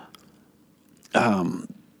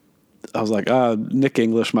I was like, Nick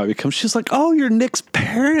English might be coming. She's like, oh, you're Nick's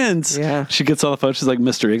parents. Yeah. She gets on the phone. She's like,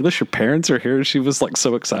 Mr. English, your parents are here. And she was like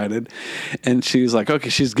so excited. And she's like, okay,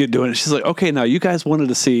 she's good doing it. She's like, okay, now you guys wanted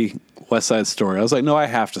to see West Side Story. I was like, no, I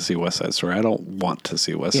have to see West Side Story. I don't want to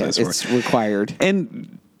see West Side Story. It's required.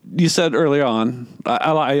 And you said early on,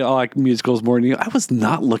 I like musicals more than you. I was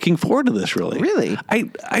not looking forward to this, really. Really?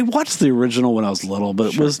 I watched the original when I was little,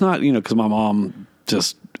 but it was not, because my mom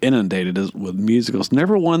just inundated with musicals.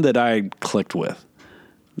 Never one that I clicked with,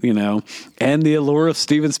 and the allure of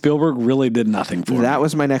Steven Spielberg really did nothing for me. That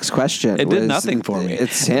was my next question. It did nothing for me.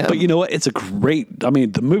 It's him. But you know what? It's a great,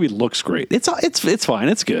 the movie looks great. It's fine.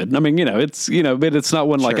 It's good. But it's not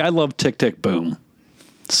one like I love Tick, Tick, Boom.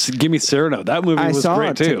 Gimme Cyrano. That movie was saw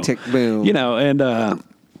great too. Tick, Tick, Boom. You know, and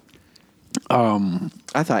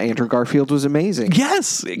I thought Andrew Garfield was amazing.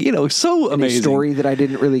 yes, you know, so A amazing. story that I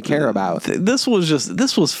didn't really care about. This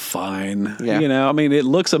was fine. Yeah. You know, I mean, it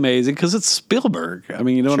looks amazing because it's Spielberg. I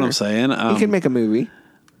mean, you know what I'm saying? He can make a movie.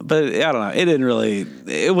 But I don't know. It didn't really.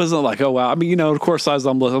 It wasn't like, oh wow. I mean, you know, of course,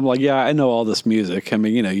 I'm like, yeah, I know all this music. I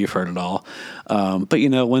mean, you know, you've heard it all. But you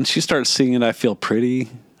know, when she starts singing, I feel pretty.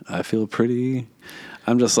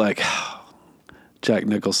 I'm just like, Jack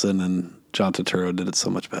Nicholson and John Turturro did it so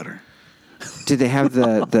much better. Did they have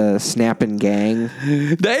the Snappin' Gang?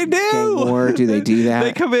 They do. Gang War? Do they do that?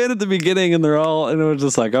 They come in at the beginning and they're all, and it was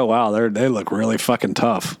just like, oh wow, they look really fucking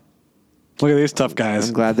tough. Look at these tough guys.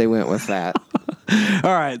 I'm glad they went with that.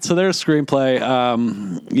 All right, so there's screenplay.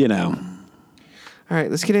 You know. All right,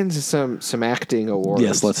 let's get into some acting awards.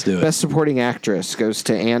 Yes, let's do it. Best Supporting Actress goes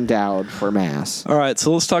to Ann Dowd for Mass. All right,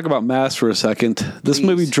 so let's talk about Mass for a second. This Please.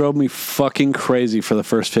 movie drove me fucking crazy for the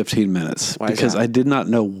first 15 minutes Why is because that? I did not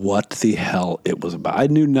know what the hell it was about. I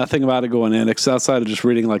knew nothing about it going in, except outside of just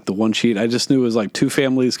reading like the one sheet. I just knew it was like two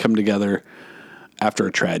families come together after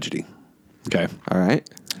a tragedy. Okay. All right.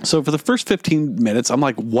 So for the first 15 minutes, I'm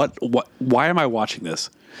like, what, why am I watching this?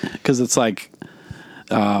 Because it's like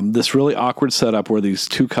this really awkward setup where these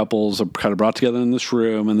two couples are kind of brought together in this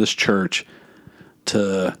room in this church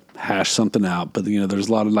to hash something out. But, you know, there's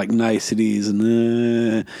a lot of like niceties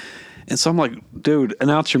and so I'm like, dude,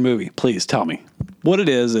 announce your movie. Please tell me. What it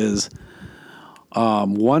is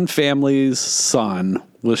one family's son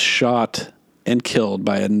was shot and killed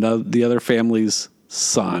by the other family's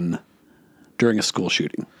son during a school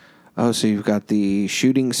shooting. Oh, so you've got the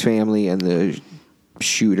shooting's family and the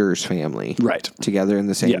shooter's family. Right. Together in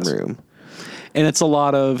the same Yes. room. And it's a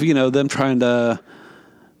lot of, you know, them trying to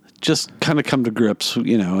just kind of come to grips,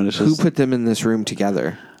 you know, and it's Who just, put them in this room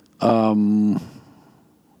together? I'm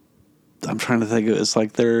trying to think, it's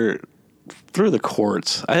like they're through the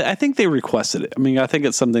courts. I think they requested it. I mean, I think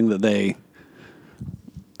it's something that they,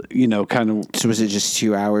 you know, kind of. So was it just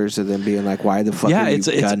 2 hours of them being like, "Why the fuck Yeah, are you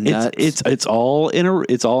gun nuts?" it's all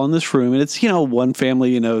in this room, and it's, you know, one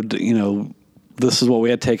family, you know, this is what we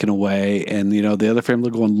had taken away, and you know the other family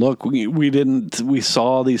going, look, we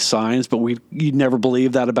saw these signs, but you'd never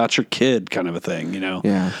believe that about your kid, kind of a thing, you know.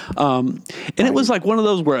 Yeah. And it was like one of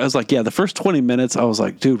those where I was like, yeah, the first 20 minutes I was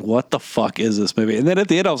like, dude, what the fuck is this movie? And then at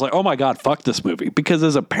the end I was like, oh my god, fuck this movie, because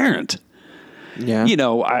as a parent, Yeah. you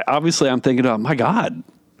know, I'm thinking, oh my god.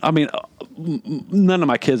 I mean, none of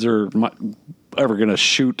my kids are ever going to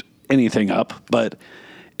shoot anything up, but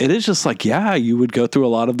it is just like, yeah, you would go through a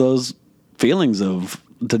lot of those feelings of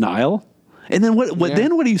denial. And then what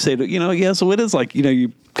do you say to, you know, yeah, so it is like, you know,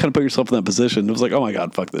 you kind of put yourself in that position. It was like, oh my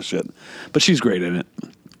god, fuck this shit. But she's great in it.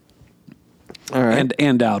 All right. And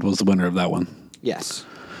Ann Dowd was the winner of that one. Yes.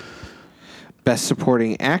 Best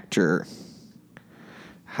Supporting Actor.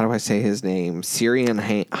 How do I say his name? Syrian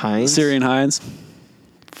Hines. Syrian Hines.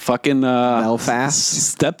 Fucking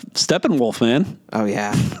Belfast. Steppenwolf, man. Oh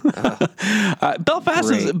yeah. Belfast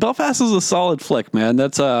Great. is a solid flick, man.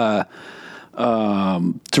 That's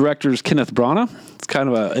director's Kenneth Branagh. It's kind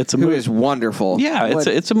of it's a Who movie. is wonderful. Yeah, What-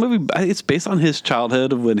 it's a movie. It's based on his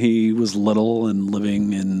childhood of when he was little and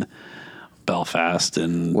living in Belfast,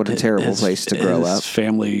 and What a terrible place to grow up. His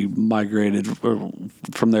family migrated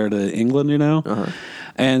from there to England, you know,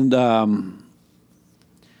 and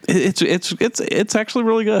it's actually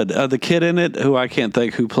really good. The kid in it, who I can't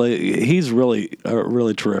think who he's really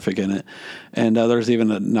terrific in it. And there's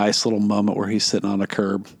even a nice little moment where he's sitting on a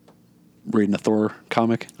curb reading a Thor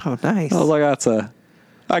comic. Oh, nice. I was like,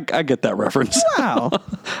 I get that reference. Wow.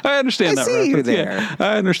 I understand I that see reference. you there. Yeah,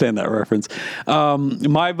 I understand that reference.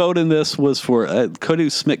 My vote in this was for Cody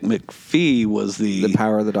Smith McPhee was The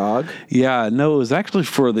Power of the Dog. Yeah, no, it was actually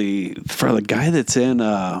for the guy that's in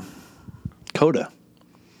Coda.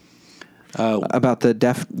 About the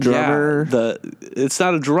deaf drummer. Yeah, it's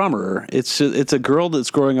not a drummer. It's a girl that's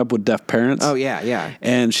growing up with deaf parents. Oh yeah, yeah.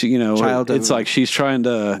 And she, you know, it's like she's trying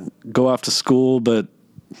to go off to school, but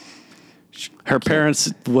her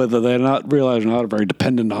parents, whether they're not realize or not, are very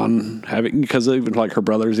dependent on having, because even like her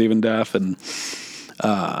brother's even deaf. And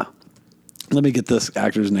let me get this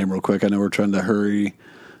actor's name real quick. I know we're trying to hurry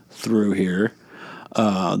through here.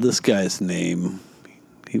 This guy's name,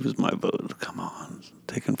 he was my vote. Come on, it's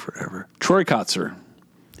taken forever. Troy Kotzer.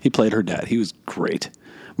 He played her dad. He was great.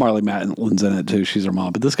 Marley Matlin's in it too. She's her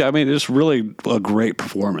mom. But this guy, I mean, it's really a great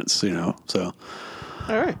performance, you know. So,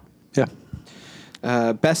 All right.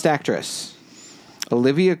 yeah. Best Actress.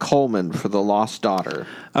 Olivia Colman for The Lost Daughter.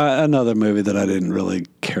 Another movie that I didn't really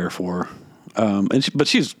care for. But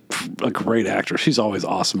she's a great actress. She's always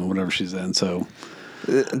awesome in whatever she's in. So,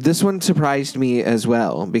 This one surprised me as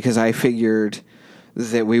well because I figured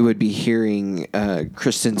that we would be hearing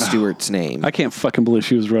Kristen Stewart's name. I can't fucking believe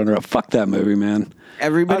she was runner-up. Fuck that movie, man.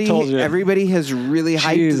 Everybody has really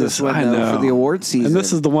hyped this one though, for the award season. And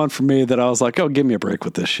this is the one for me that I was like, oh, give me a break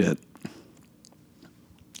with this shit.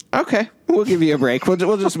 Okay, we'll give you a break.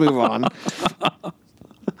 We'll just move on.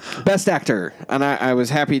 Best Actor, and I was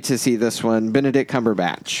happy to see this one, Benedict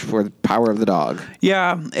Cumberbatch for The Power of the Dog.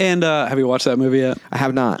 Yeah, and have you watched that movie yet? I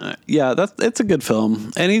have not. Yeah, it's a good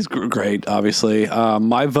film, and he's great, obviously.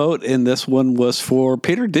 My vote in this one was for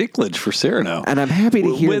Peter Dinklage for Cyrano. And I'm happy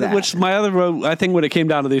to hear that. Which my other vote, I think when it came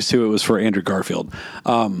down to these two, it was for Andrew Garfield.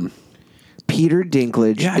 Peter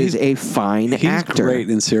Dinklage is a fine actor. He's great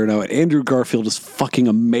in Cyrano, and Andrew Garfield is fucking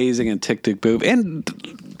amazing in Tick, Tick, Boom, and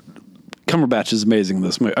Cumberbatch is amazing in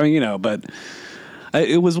this movie. I mean, but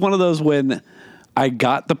it was one of those when I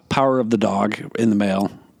got The Power of the Dog in the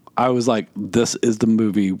mail, I was like, this is the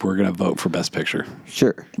movie we're going to vote for Best Picture.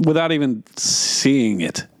 Sure. Without even seeing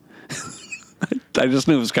it. I just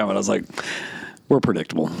knew it was coming. I was like, we're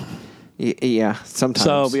predictable. Yeah,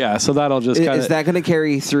 sometimes. So that'll just kind of... Is that going to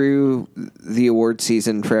carry through the award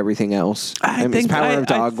season for everything else? I think, is Power of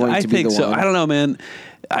Dog going to be the one? I don't know, man.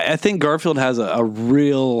 I think Garfield has a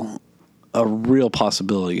real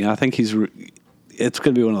possibility. And I think it's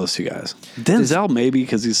going to be one of those two guys. Denzel, maybe,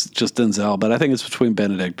 because he's just Denzel, but I think it's between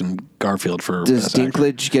Benedict and Garfield for Does Best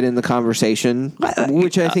Dinklage Actor. Get in the conversation?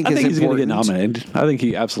 Which I think is important. I think he's going to get nominated. I think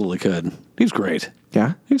he absolutely could. He's great.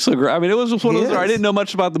 Yeah. He's so great. I mean, it was just one of those where I didn't know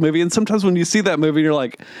much about the movie, and sometimes when you see that movie, you're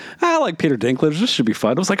like, I like Peter Dinklage. This should be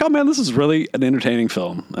fun. I was like, oh, man, this is really an entertaining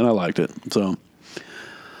film, and I liked it. So...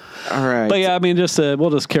 All right. But yeah, I mean,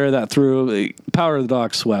 we'll just carry that through. Power of the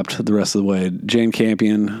Dog swept the rest of the way. Jane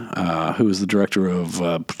Campion, who was the director of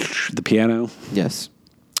The Piano. Yes.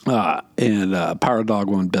 And Power of the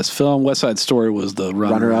Dog won Best Film. West Side Story was the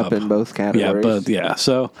runner-up in both categories.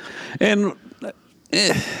 So, and,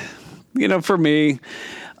 for me...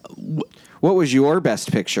 What was your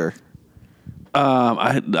Best Picture?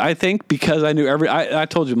 I think because I knew I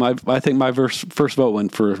told you, I think my first vote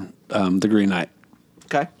went for The Green Knight.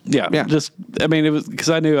 Okay. Yeah. It was because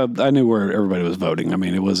I knew where everybody was voting. I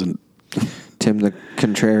mean, it wasn't. Tim the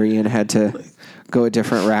Contrarian had to go a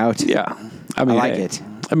different route. Yeah. I mean, I like it.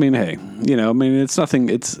 I mean, hey, it's nothing.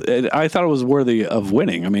 I thought it was worthy of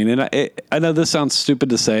winning. I mean, and I know this sounds stupid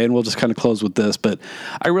to say, and we'll just kind of close with this, but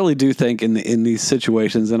I really do think in these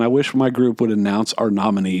situations, and I wish my group would announce our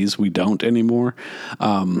nominees. We don't anymore.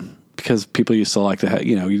 Because people used to like to have,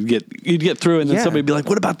 you'd get through and then somebody would be like,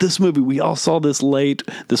 what about this movie? We all saw this late.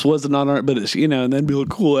 This wasn't on our, but it's, and then be like,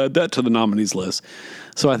 cool, add that to the nominees list.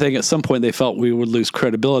 So I think at some point they felt we would lose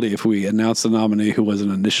credibility if we announced the nominee who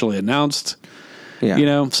wasn't initially announced.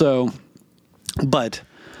 Yeah. So, but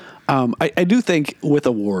I do think with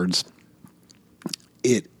awards,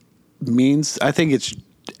 it means, I think it's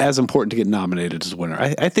as important to get nominated as a winner.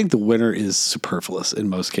 I think the winner is superfluous in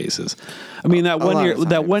most cases. I mean, that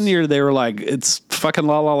one year they were like, it's fucking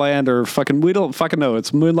La La Land or fucking, we don't fucking know.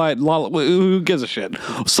 It's Moonlight, who gives a shit?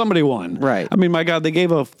 Somebody won. Right. I mean, my God, they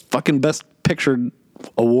gave a fucking Best Picture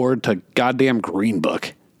award to goddamn Green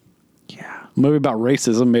Book. Yeah. A movie about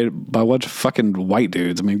racism made by a bunch of fucking white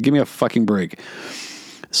dudes. I mean, give me a fucking break.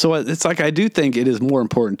 So it's like, I do think it is more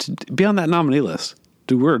important to be on that nominee list.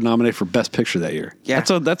 Dude, we're nominated for Best Picture that year. Yeah.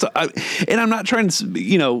 And I'm not trying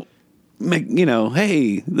to, make,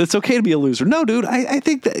 hey, it's okay to be a loser. No, dude, I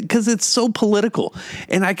think that because it's so political.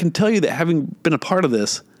 And I can tell you that having been a part of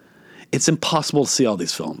this, it's impossible to see all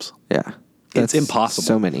these films. Yeah. It's impossible.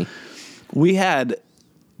 So many. We had,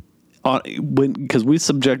 because we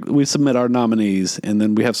submit our nominees, and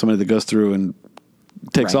then we have somebody that goes through and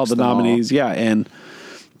takes all the nominees. Yeah. And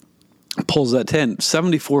pulls that 10.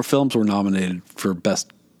 74 films were nominated for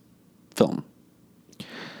Best Film.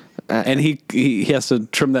 And he has to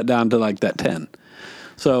trim that down to like that 10.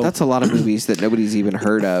 So that's a lot of movies that nobody's even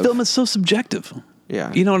heard of. Film is so subjective.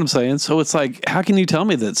 Yeah. You know what I'm saying? So it's like, how can you tell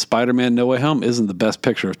me that Spider-Man No Way Home isn't the best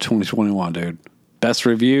picture of 2021, dude? Best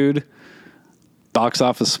reviewed, box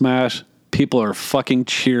office smash. People are fucking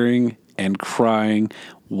cheering and crying,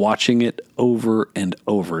 watching it over and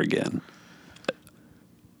over again.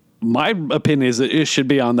 My opinion is that it should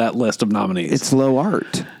be on that list of nominees. It's low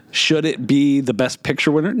art. Should it be the Best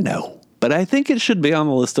Picture winner? No. But I think it should be on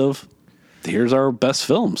the list of, here's our best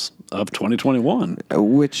films of 2021.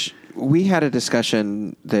 Which we had a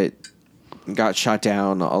discussion that got shot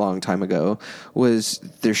down a long time ago, was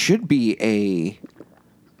there should be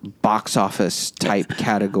box office type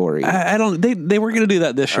category. I don't. They were going to do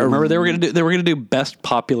that this year. Remember, they were going to do best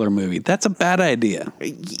popular movie. That's a bad idea.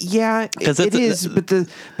 Yeah, it is. But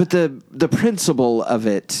the principle of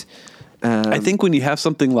it. I think when you have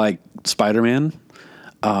something like Spider-Man,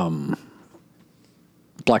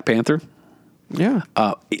 Black Panther. Yeah.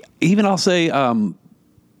 Even I'll say,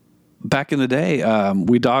 back in the day,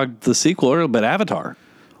 we dogged the sequel, but Avatar.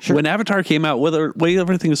 Sure. When Avatar came out, whether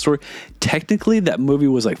everything is story, technically that movie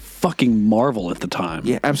was like fucking Marvel at the time.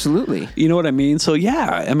 Yeah, absolutely. You know what I mean? So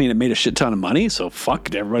yeah, I mean it made a shit ton of money. So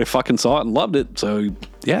fuck, everybody fucking saw it and loved it. So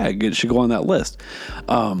yeah, it should go on that list.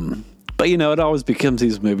 But you know, it always becomes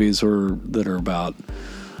these movies that are about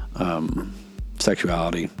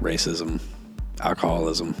sexuality, racism,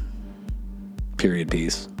 alcoholism, period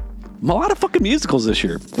piece. A lot of fucking musicals this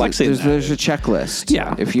year. Like there's a checklist.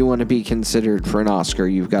 Yeah. If you want to be considered for an Oscar,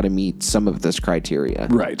 you've got to meet some of this criteria.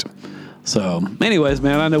 Right. So, anyways,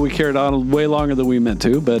 man, I know we carried on way longer than we meant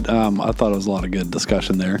to, but I thought it was a lot of good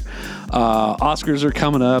discussion there. Oscars are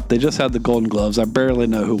coming up. They just had the Golden Globes. I barely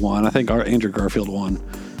know who won. I think Andrew Garfield won.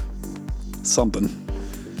 Something.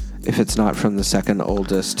 If it's not from the second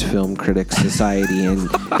oldest film critics society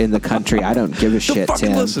in the country, I don't give a shit,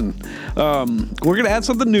 Tim. Listen, we're going to add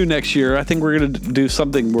something new next year. I think we're going to do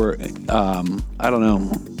something where, I don't know.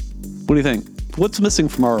 What do you think? What's missing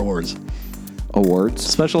from our awards? Awards?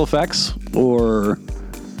 Special effects or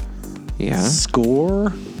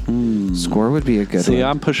score? Score would be a good one. See,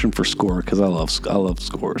 I'm pushing for score because I love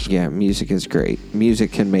scores. Yeah, music is great.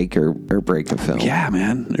 Music can make or break a film. Yeah,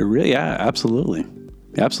 man. Absolutely.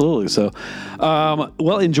 Absolutely. So,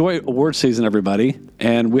 well, enjoy award season, everybody.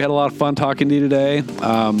 And we had a lot of fun talking to you today.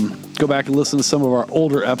 Go back and listen to some of our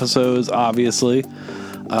older episodes, obviously.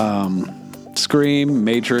 Scream,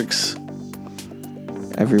 Matrix.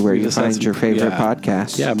 Everywhere you find your favorite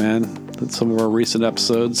podcast. Yeah, man. That's some of our recent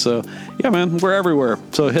episodes. So, yeah, man, we're everywhere.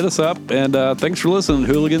 So hit us up. And thanks for listening,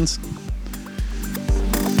 hooligans.